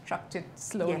deconstruct it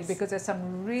slowly Yes. because there's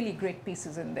some really great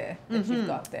pieces in there that you've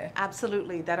got there.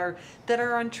 Absolutely, that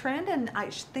are on trend, and I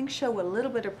think show a little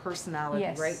bit of personality,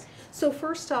 Yes. right? So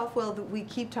first off, well, we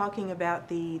keep talking about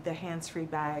the hands-free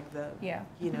bag, the Yeah.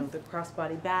 you know, the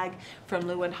crossbody bag from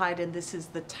Lou and Hyde, and this is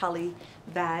the Tully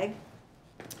bag.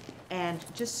 And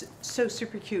just so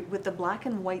super cute with the black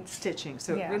and white stitching.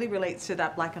 So Yeah. it really relates to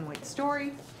that black and white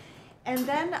story. And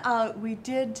then we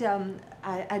did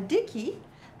a dickie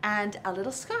and a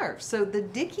little scarf. So the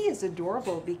dickie is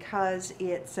adorable because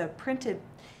it's printed,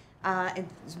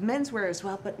 it's menswear as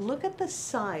well. But look at the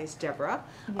size, Deborah,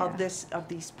 Yeah. of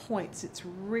these points. It's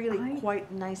really I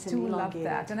quite nice and do love elongated.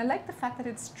 that. And I like the fact that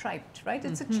it's striped, right?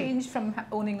 It's a change from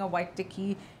owning a white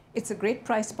dickie. It's a great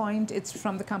price point. It's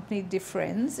from the company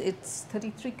Difference. It's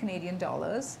 33 Canadian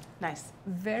dollars. Nice.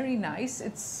 Very nice.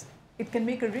 It can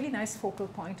make a really nice focal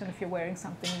point, and if you're wearing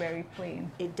something very plain.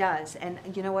 It does, and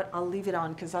you know what? I'll leave it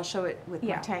on because I'll show it with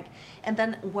Yeah. my tank. And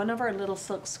then one of our little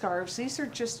silk scarves. These are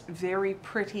just very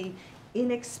pretty,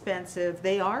 inexpensive.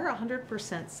 They are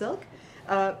 100% silk,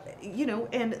 you know,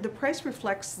 and the price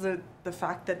reflects the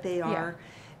fact that they are.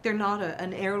 They're not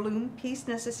an heirloom piece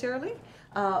necessarily,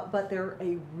 but they're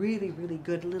a really, really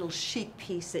good little chic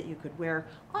piece that you could wear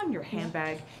on your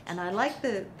handbag. And I like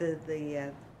the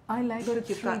I like Look,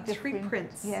 you've three got three different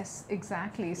prints. Yes,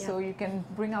 exactly. So you can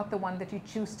bring out the one that you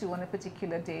choose to on a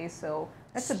particular day. So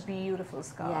that's a beautiful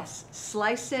scarf. Yes,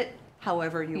 slice it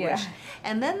however you Yeah. wish.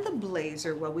 And then the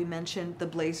blazer, well, we mentioned the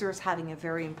blazer is having a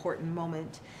very important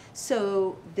moment.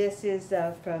 So this is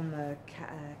from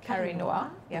Carré Noir.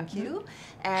 Yeah. Thank you.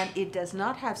 And it does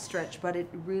not have stretch, but it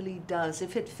really does.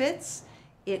 If it fits,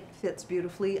 it fits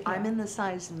beautifully. I'm Yeah. in the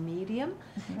size medium.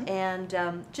 And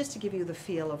just to give you the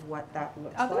feel of what that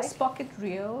looks Are like. those pockets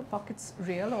real,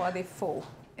 or are they faux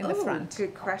in the Oh, front?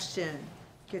 good question.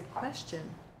 Good question.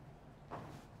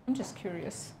 I'm just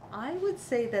curious. I would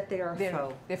say that they are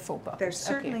faux. They're faux pockets. They're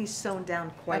certainly sewn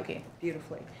down quite Okay.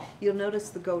 beautifully. You'll notice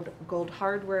the gold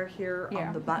hardware here Yeah.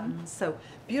 on the buttons, so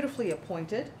beautifully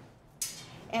appointed.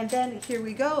 And then here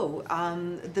we go,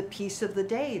 the piece of the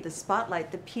day, the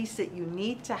spotlight, the piece that you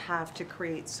need to have to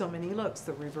create so many looks,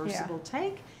 the reversible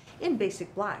tank in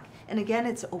basic black. And again,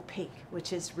 it's opaque,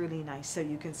 which is really nice. So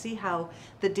you can see how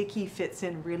the dickie fits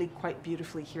in really quite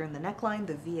beautifully here in the neckline,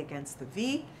 the V against the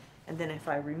V. And then if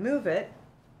I remove it,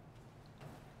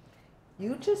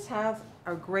 you just have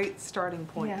a great starting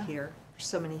point Yeah. here for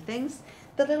so many things.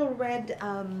 The little red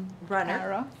runner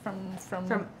Ara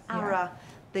from Ara,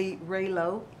 the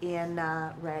Raylo in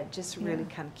red, just really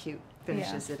kind of cute.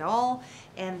 Finishes it all.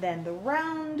 And then the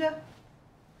round.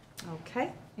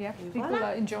 Okay. Yeah, Et people voilà.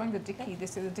 are enjoying the dickie. They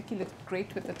say the dickie looked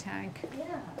great with the tank. Yeah.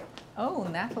 Oh,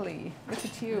 Natalie, look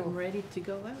at I'm you. ready to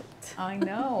go out. I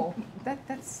know.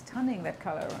 That's stunning, that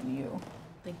color on you.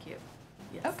 Thank you.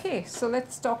 Yes. Okay, so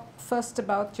let's talk first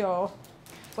about your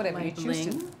whatever My you choose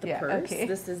bling, to. the Yeah, purse. okay.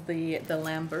 This is the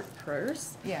Lambert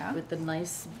purse Yeah. with the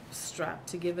nice strap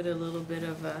to give it a little bit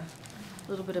of a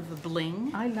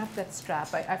bling. I love that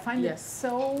strap. I find Yes. it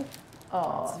so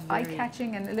It's very-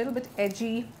 eye-catching and a little bit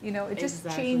edgy. You know, it just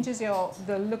Exactly. changes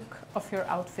the look of your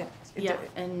outfit. Yeah,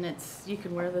 and you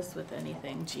can wear this with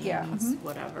anything, jeans,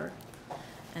 whatever.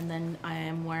 And then I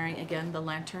am wearing again the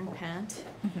lantern pant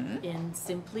in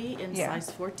Simply in Yeah.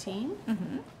 size 14,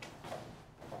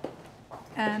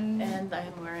 And and I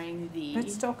am wearing the.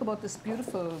 let's talk about this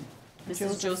beautiful This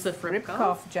is Joseph Ripkoff.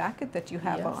 Ripkoff jacket that you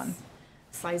have Yes. on.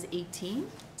 Size 18.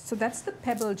 So that's the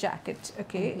pebble jacket,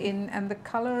 okay? And the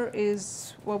color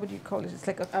is, what would you call it? It's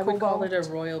like a I would call it a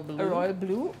cobalt, royal blue. a royal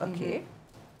blue, okay.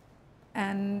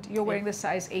 And you're wearing the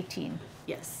size 18.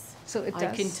 Yes. So it I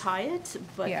does. can tie it,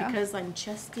 but Yeah. because I'm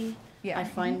chesty, Yeah. I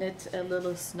find it a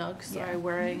little snug, so Yeah. I'm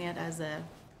wearing it as a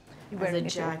You're as a wearing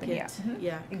it open, jacket. yeah. Mhm.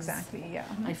 Yeah, 'cause Exactly, yeah.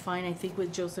 I think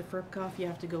with Joseph Ripkoff you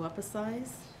have to go up a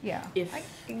size. Yeah. If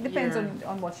It depends you're-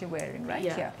 on what you're wearing, right?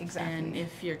 Yeah, exactly. And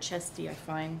if you're chesty, I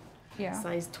find yeah.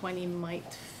 size 20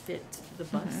 might fit the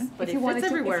bust, Mhm. but if it you wanted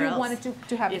fits to, everywhere if you else. wanted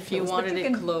to have If it you closed, but wanted you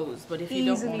it can closed, but if you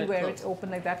don't easily want it wear closed, it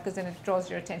open like that because then it draws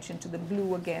your attention to the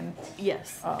blue again.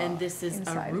 yes. And this is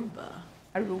inside. Aruba.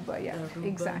 Aruba, yeah, Aruba,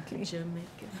 exactly.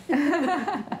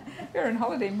 Jamaica. You're in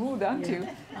holiday mood, aren't you?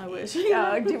 I wish. Do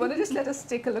you want to just let us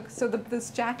take a look? So this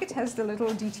jacket has the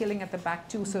little detailing at the back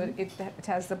too. So it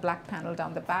has the black panel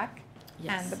down the back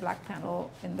Yes. and the black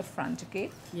panel in the front.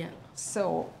 Okay. Yeah.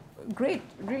 So great,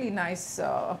 really nice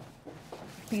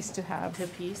piece to have. The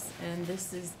piece, and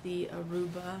this is the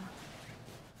Aruba.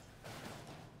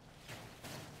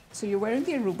 So you're wearing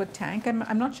the Aruba tank.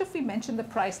 I'm not sure if we mentioned the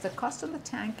price. The cost of the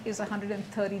tank is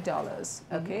 $130.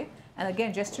 Okay. And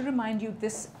again, just to remind you,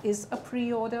 this is a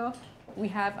pre-order. We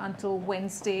have until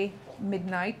Wednesday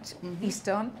midnight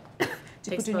Eastern to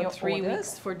Takes put in your about 3 orders.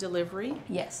 weeks for delivery.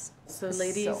 Yes. So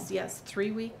ladies, yes,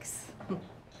 3 weeks.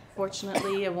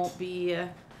 Fortunately, it won't be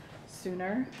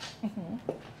sooner.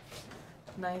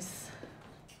 Nice.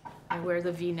 I wear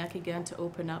the V-neck again to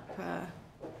open up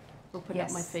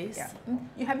my face.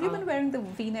 Yeah. Have you been wearing the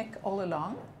V-neck all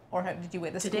along, or did you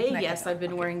wear the scoop Today, neck? yes, I've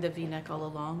been wearing the V-neck all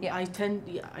along. Yeah.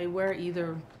 I wear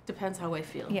either, depends how I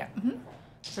feel. Yeah.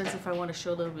 Depends if I want to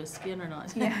show a little bit of skin or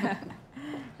not. Yeah.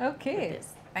 Okay. It is.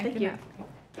 Thank you.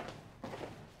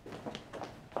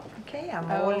 Okay, I'm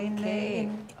all Okay.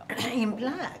 in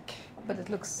black. But it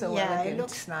looks so yeah, elegant. it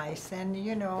looks nice. And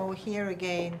you know, here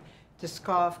again, the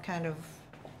scarf kind of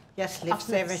just lifts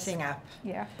Uplifts. everything up.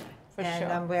 Yeah, for And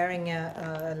sure. I'm wearing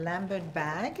a Lambert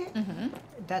bag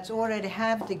that's already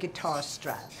have the guitar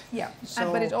strap. Yeah,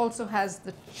 So- but it also has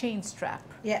the chain strap.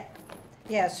 Yeah,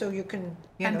 yeah. So you can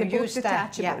And they're both use that.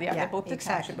 detachable, yeah, they're both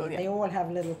exactly. detachable, yeah. They all have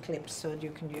little clips, so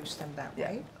you can use them that Yeah.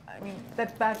 way. I mean,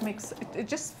 that bag makes it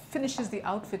just finishes the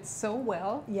outfit so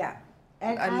well. Yeah.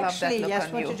 And I love that actually, look just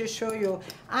on wanted you. to show you,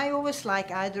 I always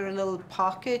like either a little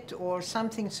pocket or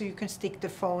something so you can stick the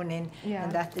phone in, Yeah.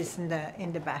 and that is in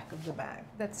the back of the bag.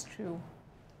 That's true.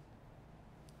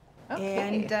 Okay.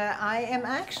 And I am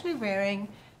actually wearing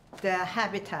the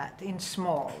Habitat in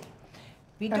small.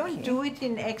 We don't Okay. do it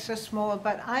in extra small,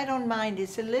 but I don't mind.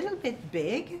 It's a little bit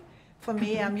big. For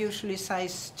me, I'm usually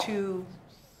size 2,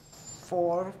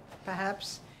 4,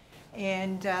 perhaps.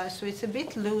 And so it's a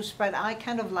bit loose, but I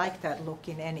kind of like that look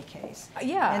in any case.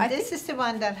 Yeah, And I this is the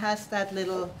one that has that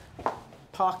little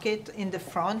pocket in the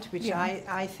front, which Yeah.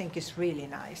 I think is really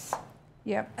nice.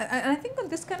 Yeah, and I think on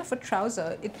this kind of a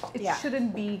trouser, it Yeah.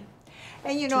 shouldn't be.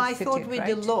 And you know, Too I thought fitted, with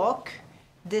the right? look,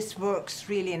 this works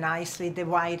really nicely, the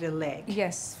wider leg.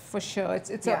 Yes, for sure. It's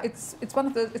Yeah. it's one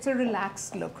of the it's a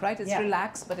relaxed look, right? It's Yeah.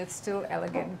 relaxed, but it's still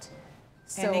elegant.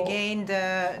 So And again,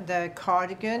 the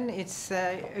cardigan, it's,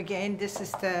 again, this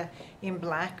is the in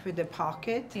black with the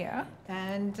pocket. yeah,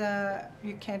 And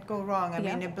you can't go wrong. I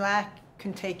Yeah. mean, the black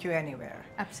can take you anywhere.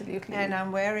 absolutely. And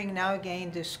I'm wearing now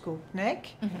again the scoop neck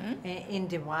in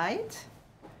the white.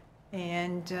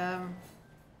 And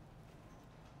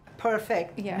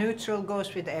perfect. Yeah. Neutral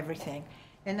goes with everything.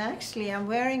 And actually, I'm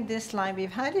wearing this line.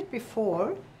 We've had it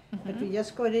before, but we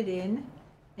just got it in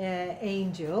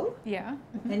Angel. yeah,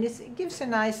 And it gives a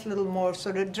nice little more,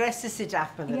 sort of dresses it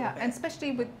up a little yeah, bit. and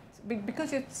especially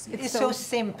because it's It's so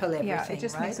simple, everything, yeah, it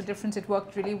just right? makes a difference. It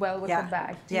worked really well with Yeah, the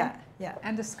bag. too. Yeah, yeah.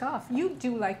 And the scarf. You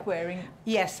do like wearing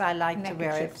Yes, I like to wear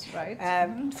it. neckerchiefs,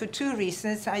 right? For 2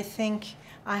 reasons. I think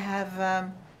I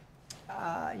have,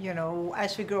 you know,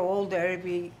 as we grow older,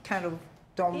 we kind of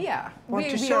don't Yeah, want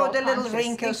we- to we show are the little conscious,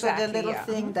 wrinkles or exactly, the little yeah.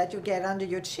 thing that you get under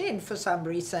your chin for some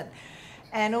reason.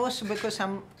 And also because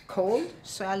I'm cold,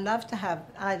 so I love to have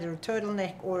either a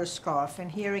turtleneck or a scarf. And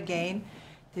here again,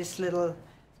 this little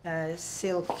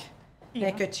silk Yeah.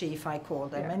 neckerchief, I call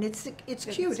them. Yeah. And it's It's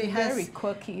cute. It has very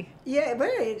quirky. yeah,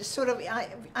 very sort of.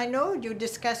 I know you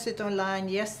discussed it online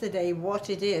yesterday. What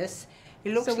it is?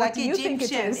 It looks So what like do you think it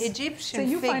Egyptian is? Egyptian So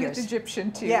you figures. find it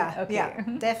Egyptian too? Yeah, Okay. yeah,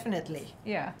 definitely.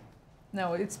 Yeah.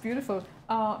 No, it's beautiful.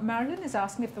 Marilyn is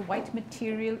asking if the white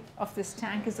material of this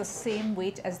tank is the same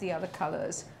weight as the other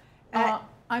colors.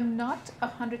 I'm not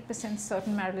 100%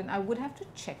 certain, Marilyn. I would have to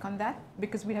check on that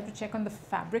because we have to check on the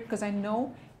fabric because I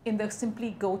know in the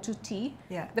Simply Go To Tee,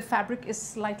 Yeah. the fabric is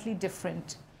slightly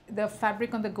different. The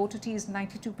fabric on the Go To Tee is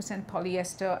 92%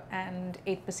 polyester and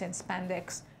 8%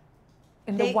 spandex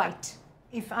in the They- white.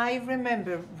 If I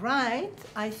remember right,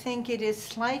 I think it is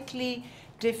slightly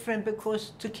different because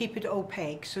to keep it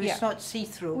opaque, so Yeah. it's not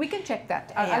see-through. We can check that.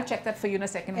 Yeah. I'll check that for you in a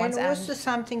second. And once also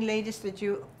something, ladies, that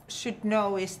you should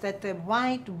know is that the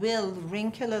white will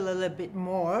wrinkle a little bit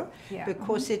more Yeah.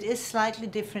 because it is slightly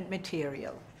different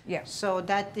material. yeah. So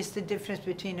that is the difference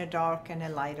between a dark and a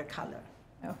lighter color.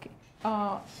 Okay.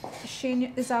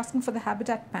 Shane is asking for the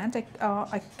Habitat pant.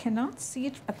 I cannot see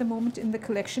it at the moment in the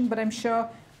collection, but I'm sure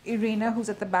Irina, who's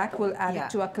at the back, will add Yeah. it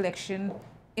to our collection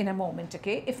in a moment,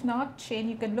 okay? If not, Shane,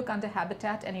 you can look under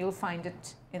Habitat and you'll find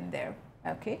it in there,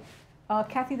 okay?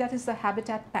 Kathy, that is the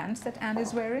Habitat pants that Anne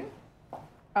is wearing.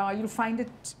 You'll find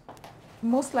it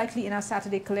most likely in our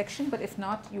Saturday collection, but if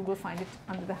not, you will find it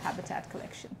under the Habitat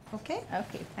collection. Okay?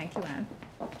 Okay, thank you, Anne.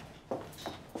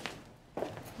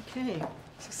 Okay,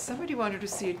 so somebody wanted to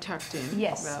see it tucked in.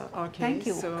 Yes. Well, okay. Thank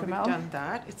you, So Kamal. we've done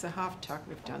that. It's a half tuck.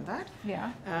 We've done that.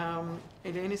 Yeah.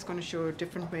 Elaine is going to show a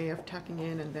different way of tucking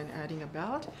in and then adding a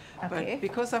belt. Okay. But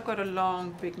because I've got a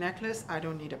long, big necklace, I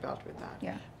don't need a belt with that.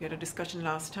 Yeah. We had a discussion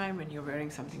last time when you're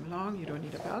wearing something long, you don't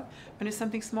need a belt. When it's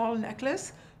something small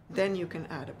necklace, then you can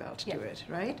add a belt to Yeah. it,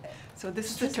 right? So this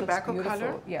is the This looks tobacco beautiful.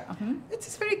 color. Yeah.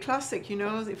 It's very classic, you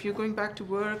know, if you're going back to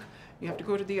work, you have to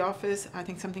go to the office, I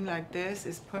think something like this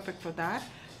is perfect for that.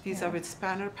 These Yeah. are with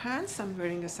spanner pants, I'm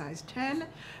wearing a size 10,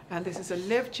 and this is a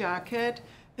lift jacket.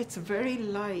 It's very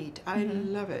light, I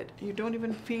love it. You don't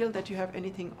even feel that you have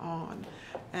anything on.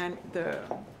 And the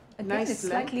Again, nice it's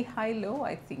length. slightly high-low,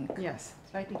 I think. Yes,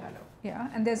 slightly hollow. Yeah,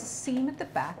 and there's a seam at the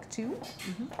back too.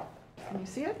 Can you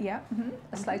see it? Yeah,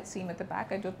 a slight seam at the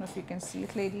back. I don't know if you can see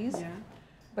it, ladies. Yeah.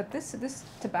 But this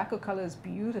tobacco color is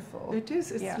beautiful. It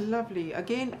is, it's Yeah. lovely.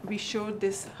 Again, we showed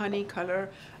this honey color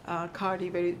cardi,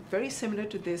 very similar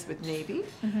to this with navy.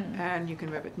 And you can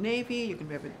wear with navy, you can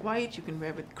wear with white, you can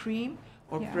wear with cream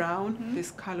or Yeah. brown. This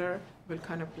color will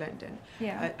kind of blend in.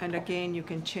 Yeah. And again, you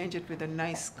can change it with a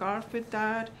nice scarf with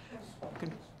that. You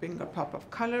can bring a pop of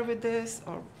color with this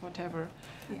or whatever.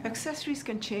 Yeah. Accessories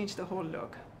can change the whole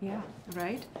look, Yeah.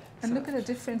 right? And So- look at the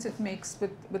difference it makes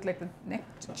with like the neck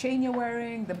chain you're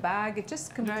wearing, the bag. It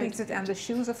just completes Right. it, and the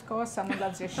shoes, of course. Someone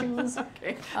loves your shoes.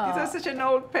 Okay. These are such an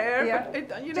old pair, yeah.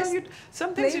 but you know, Just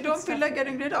some play things you with don't feel stuff. like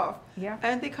getting rid of. Yeah.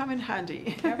 And they come in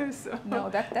handy. Yep. So, No,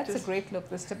 that's just- a great look.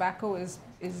 This tobacco is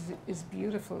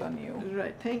beautiful on you.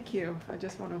 Right, thank you. I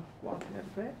just want to walk a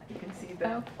little bit. You can see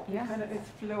that Oh, yeah. kind of it's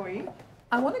flowy.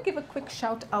 I want to give a quick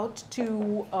shout out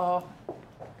to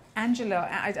Angela.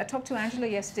 I talked to Angela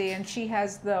yesterday, and she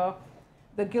has the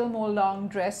Gilmore long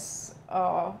dress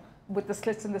with the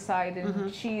slits in the side,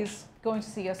 and she's going to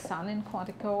see her son in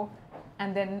Quantico,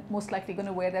 and then most likely going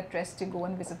to wear that dress to go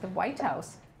and visit the White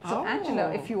House. So Oh.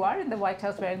 Angela, if you are in the White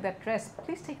House wearing that dress,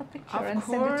 please take a picture Of and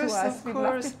send it to course, us. of We'd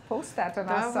love course. to post that on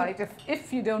That our would- site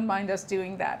if you don't mind us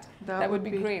doing that. That would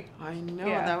be great. I know,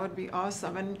 Yeah. that would be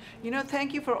awesome. And, you know,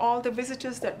 thank you for all the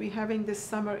visitors that we're having this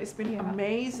summer. It's been Yeah.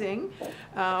 amazing.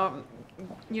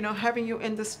 You know, having you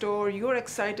in the store, you're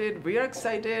excited, we're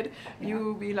excited. Yeah.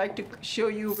 We like to show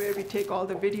you where we take all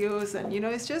the videos, and, you know,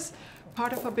 it's just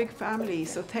part of a big family.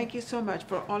 So thank you so much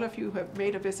for all of you who have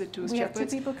made a visit to We have 2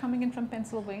 Shepherd's. people coming in from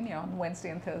Pennsylvania on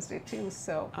Wednesday and Thursday too,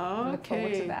 so we look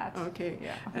forward to that. Okay.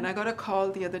 Yeah. And I got a call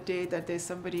the other day that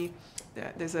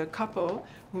there's a couple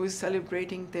who is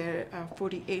celebrating their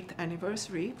 48th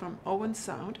anniversary from Owen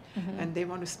Sound, and they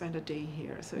want to spend a day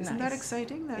here. So isn't that Nice.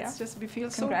 exciting? That's Yeah. just, we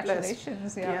feel so blessed.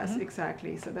 Congratulations, yeah. Yes, Mhm.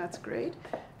 exactly. So that's great.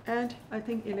 And I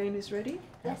think Elaine is ready.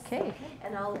 Okay.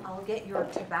 And I'll get your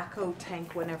tobacco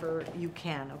tank whenever you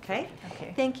can, okay?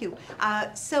 Okay. Thank you.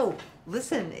 So,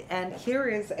 listen, and here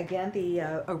is again the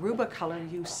Aruba color.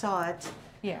 You saw it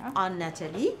Yeah. on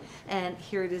Natalie, and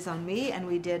here it is on me, and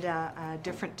we did a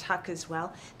different tuck as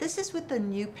well. This is with the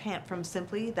new pant from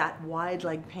Simply, that wide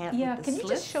leg pant Yeah, with the can you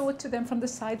slits. just show it to them from the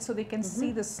side so they can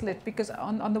see the slit? Because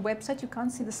on the website you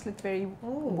can't see the slit very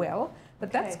well,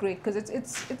 but that's okay. great because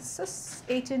it's a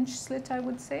 8-inch slit, I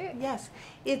would say. Yes,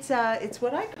 it's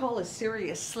what I call a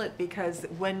serious slit because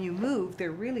when you move, there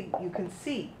really you can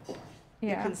see. You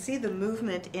Yeah. can see the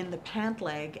movement in the pant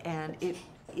leg, and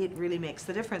it really makes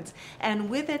the difference. And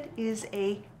with it is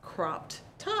a cropped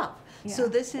top. So Yeah.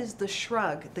 this is the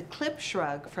shrug, the clip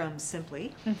shrug from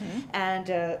Simply, and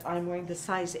I'm wearing the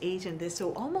size 8 in this,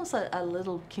 so almost a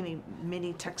little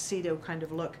mini tuxedo kind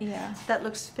of look. Yeah. That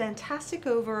looks fantastic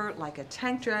over like a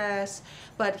tank dress,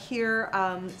 but here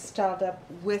styled up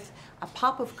with a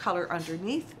pop of color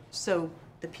underneath. So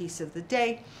the piece of the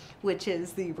day, which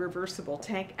is the reversible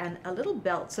tank and a little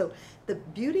belt. So the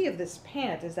beauty of this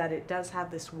pant is that it does have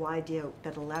this wide yoke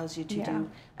that allows you to Yeah. do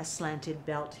a slanted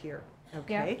belt here. Yeah.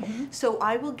 Okay, so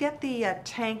I will get the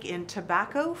tank in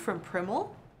tobacco from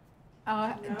Primal.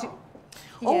 Do-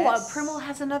 Oh, yes. Primal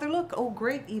has another look. Oh,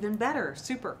 great, even better,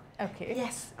 super. Okay.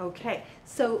 Yes, okay.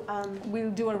 So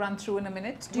We'll do a run through in a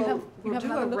minute. Do you have we'll do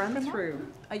another a look, run Prima? through.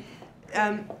 I-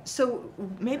 So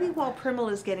maybe while Primal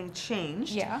is getting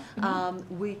changed, Yeah.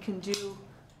 we can do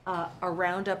a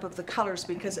roundup of the colors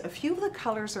because a few of the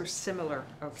colors are similar.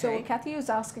 So Okay. Kathy is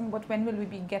asking when will we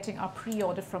be getting our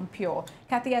pre-order from Pure?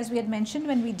 Kathy, as we had mentioned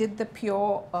when we did the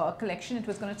Pure collection, it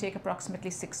was going to take approximately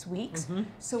 6 weeks.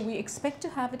 So we expect to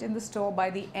have it in the store by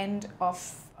the end of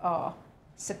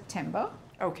September.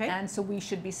 Okay. And so we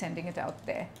should be sending it out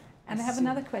there. And I have see.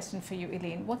 another question for you,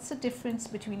 Elaine. What's the difference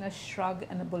between a shrug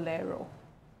and a bolero?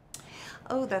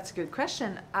 Oh, that's a good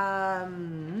question.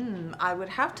 I would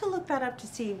have to look that up to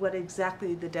see what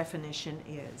exactly the definition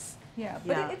is. Yeah,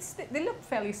 but Yeah. they look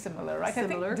fairly similar, right? I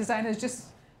Similar. think designers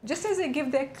just as they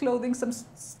give their clothing some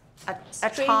A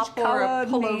strange top or a colored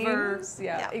pullover. names.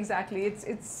 Yeah, exactly.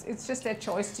 It's just their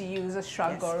choice to use a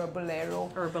shrug Yes. or a bolero.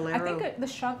 Or a I bolero. think the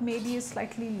shrug maybe is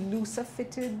slightly looser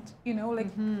fitted, you know, like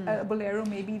Mm-hmm. a bolero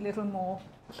maybe a little more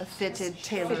a fitted,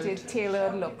 tailored.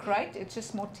 tailored look, right? It's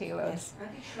just more tailored. Yes. I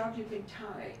think shrug you can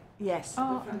tie. Yes.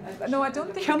 Oh, no, I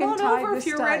don't think Come you can on tie over this if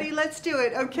you're tie. ready. Let's do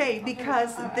it. Okay,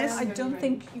 because this I don't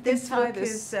think you can this tie look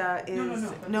this. is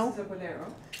no. This is a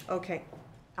bolero. Okay.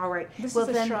 All right. This well is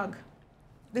a then, shrug.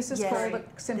 This is Yes, called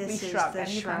a simply this is shrug, the and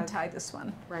you shrug. can't tie this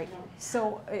one. Right.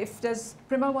 So, if does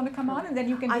Primal want to come on, and then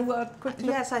you can do a quick look.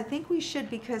 Yes, I think we should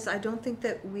because I don't think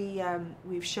that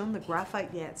we've shown the graphite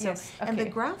yet. So, Yes, and the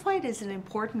okay. graphite is an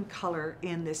important color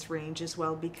in this range as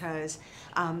well because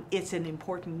it's an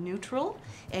important neutral,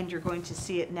 and you're going to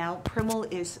see it now. Primal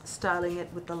is styling it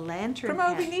with the lantern.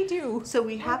 Primal, we hand. need you. So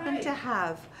we happen to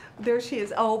have. There she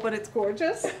is. Oh, but it's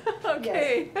gorgeous.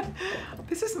 Okay.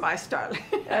 This is my style.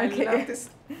 I Okay. love this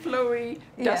flowy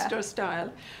Yeah. duster style.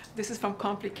 This is from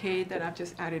Complicate that I've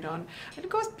just added on. It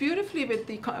goes beautifully with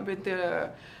the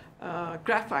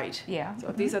graphite. Yeah. So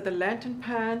these are the lantern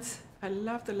pants. I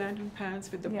love the lantern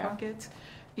pants with the Yeah. pockets,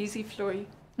 easy flowy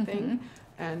thing.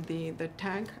 And the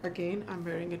tank again, I'm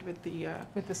wearing it with the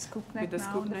With the scoop neck with the now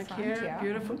scoop in the neck front, here. yeah.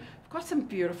 Beautiful. I've got some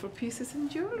beautiful pieces in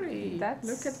jewelry. That's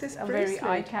Look at this a bracelet.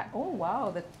 very eye Oh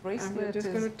wow, that I'm bracelet just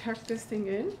is. going to tuck this thing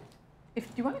in. If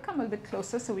you want to come a little bit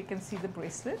closer so we can see the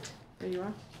bracelet, There you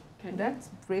are. Can you? that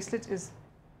bracelet is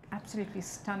absolutely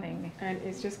stunning. And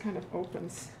it just kind of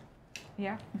opens.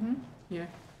 Yeah. Yeah.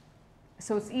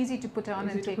 So it's easy to put on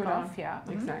Easy and to take put off. on. Yeah.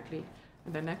 Exactly.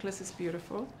 And the necklace is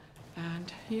beautiful.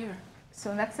 And here.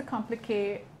 So that's the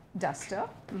Complique duster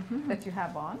Mm-hmm. that you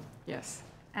have on, Yes.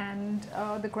 and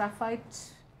the graphite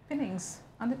pinnings,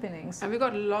 underpinnings. And we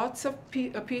got lots of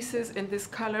pieces in this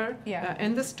color. Yeah.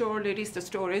 In the store, ladies, the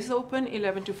store is open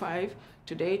 11 to 5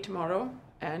 today, tomorrow,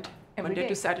 and Every Monday day.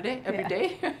 to Saturday, every Yeah.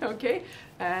 day. Okay.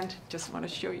 And just want to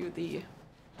show you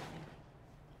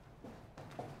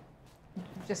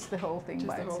Just the whole thing just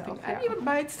by the whole itself. thing. And even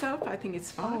by itself, I think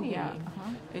it's fine. Oh yeah.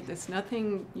 It's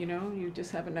nothing, you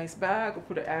just have a nice bag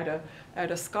or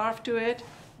add a scarf to it.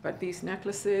 But these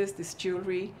necklaces, this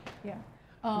jewelry, Yeah.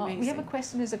 We have a Amazing.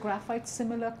 question: is a graphite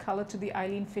similar color to the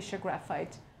Eileen Fisher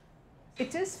graphite?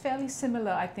 It is fairly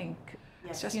similar, I think.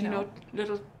 it's just, You know.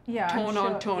 little Yeah. I'm tone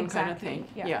on sure- tone kind of exactly. thing.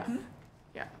 Yeah. Yeah. Mhm.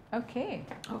 Yeah. Okay.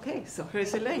 Okay, so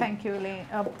here's Elaine. Thank you, Elaine.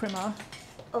 Primal.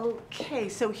 Okay,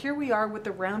 so here we are with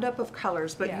the roundup of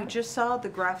colors, but Yeah. you just saw the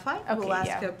graphite. Okay, We'll ask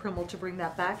yeah. Primal to bring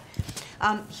that back.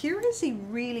 Here is a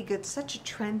really good, such a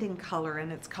trending color,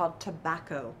 and it's called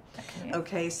tobacco. Okay.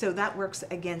 Okay, so that works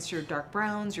against your dark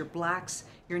browns, your blacks,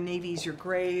 your navies, your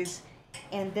grays.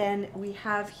 And then we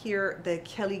have here the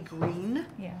Kelly green.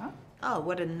 Yeah. Oh,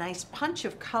 what a nice punch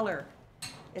of color.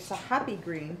 It's a happy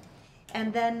green.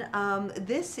 And then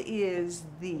this is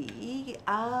the,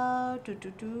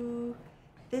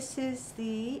 this is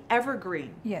the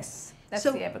evergreen. Yes. That's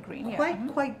So the evergreen. Yeah. Quite,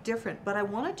 quite different. But I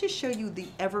wanted to show you the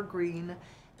evergreen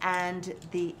and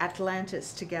the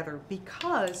Atlantis together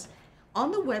because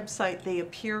on the website they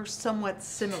appear somewhat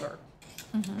similar.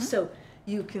 So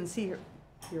you can see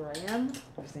here I am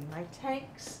using my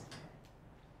tanks.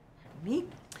 Me.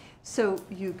 So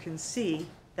you can see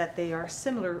that they are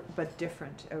similar but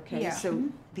different. Okay. Yeah. So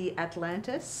the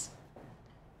Atlantis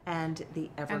and the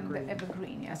evergreen. And the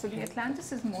evergreen. Yeah. So the Okay.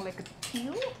 Atlantis is more like a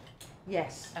teal.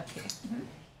 Yes. Okay.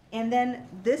 And then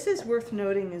this is worth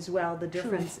noting as well, the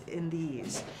difference in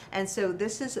these. And so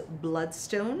this is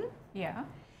bloodstone Yeah.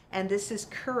 and this is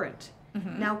currant.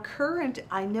 Now currant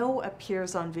I know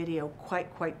appears on video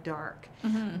quite dark,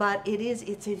 but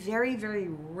it's a very, very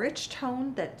rich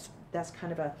tone that's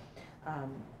kind of a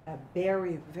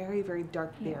berry, very, very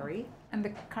dark Yeah. berry. And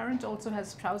the currant also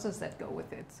has trousers that go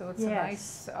with it, so it's a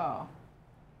Yes. nice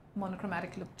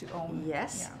monochromatic look to own.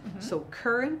 Yes. Yeah. So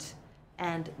currant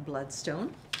and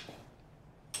bloodstone.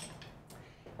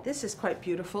 This is quite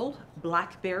beautiful,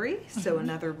 blackberry, so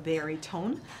another berry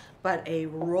tone, but a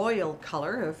royal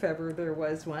color if ever there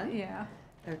was one. Yeah.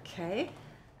 Okay,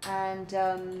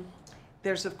 and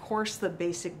there's of course the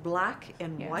basic black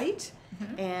and Yes. white,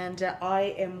 and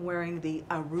I am wearing the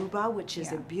Aruba, which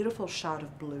is a Yeah. beautiful shot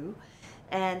of blue,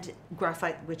 and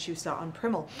graphite, which you saw on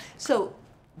Primal. So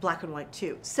black and white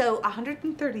too. So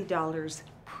 $130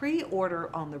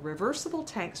 pre-order on the reversible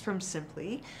tanks from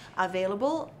Simply,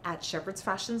 available at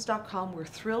shepherdsfashions.com. We're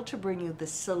thrilled to bring you the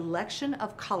selection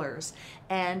of colors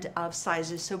and of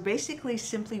sizes. So basically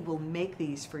Simply will make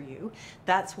these for you.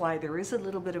 That's why there is a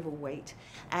little bit of a wait.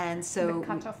 And so The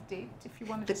cutoff date, if you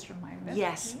want to just remind us.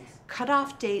 yes, please.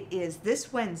 cutoff date is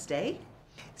this Wednesday,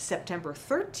 September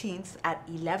 13th at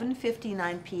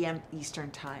 11:59 p.m.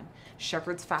 Eastern Time.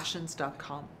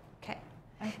 shepherdsfashions.com. Okay.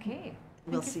 Okay.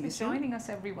 We'll Thank see you you for soon. joining us,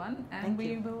 everyone. And Thank we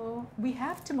you. we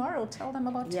have tomorrow. Tell them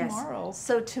about Yes. tomorrow.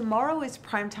 So tomorrow is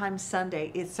Primetime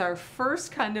Sunday. It's our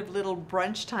first kind of little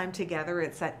brunch time together.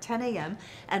 It's at 10 a.m.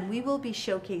 and we will be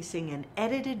showcasing an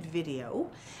edited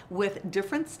video with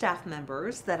different staff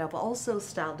members that have also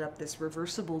styled up this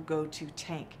reversible go-to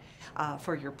tank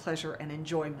for your pleasure and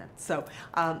enjoyment. So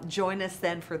join us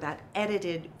then for that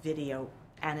edited video,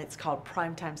 and it's called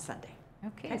Primetime Sunday.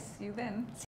 Okay, see you then.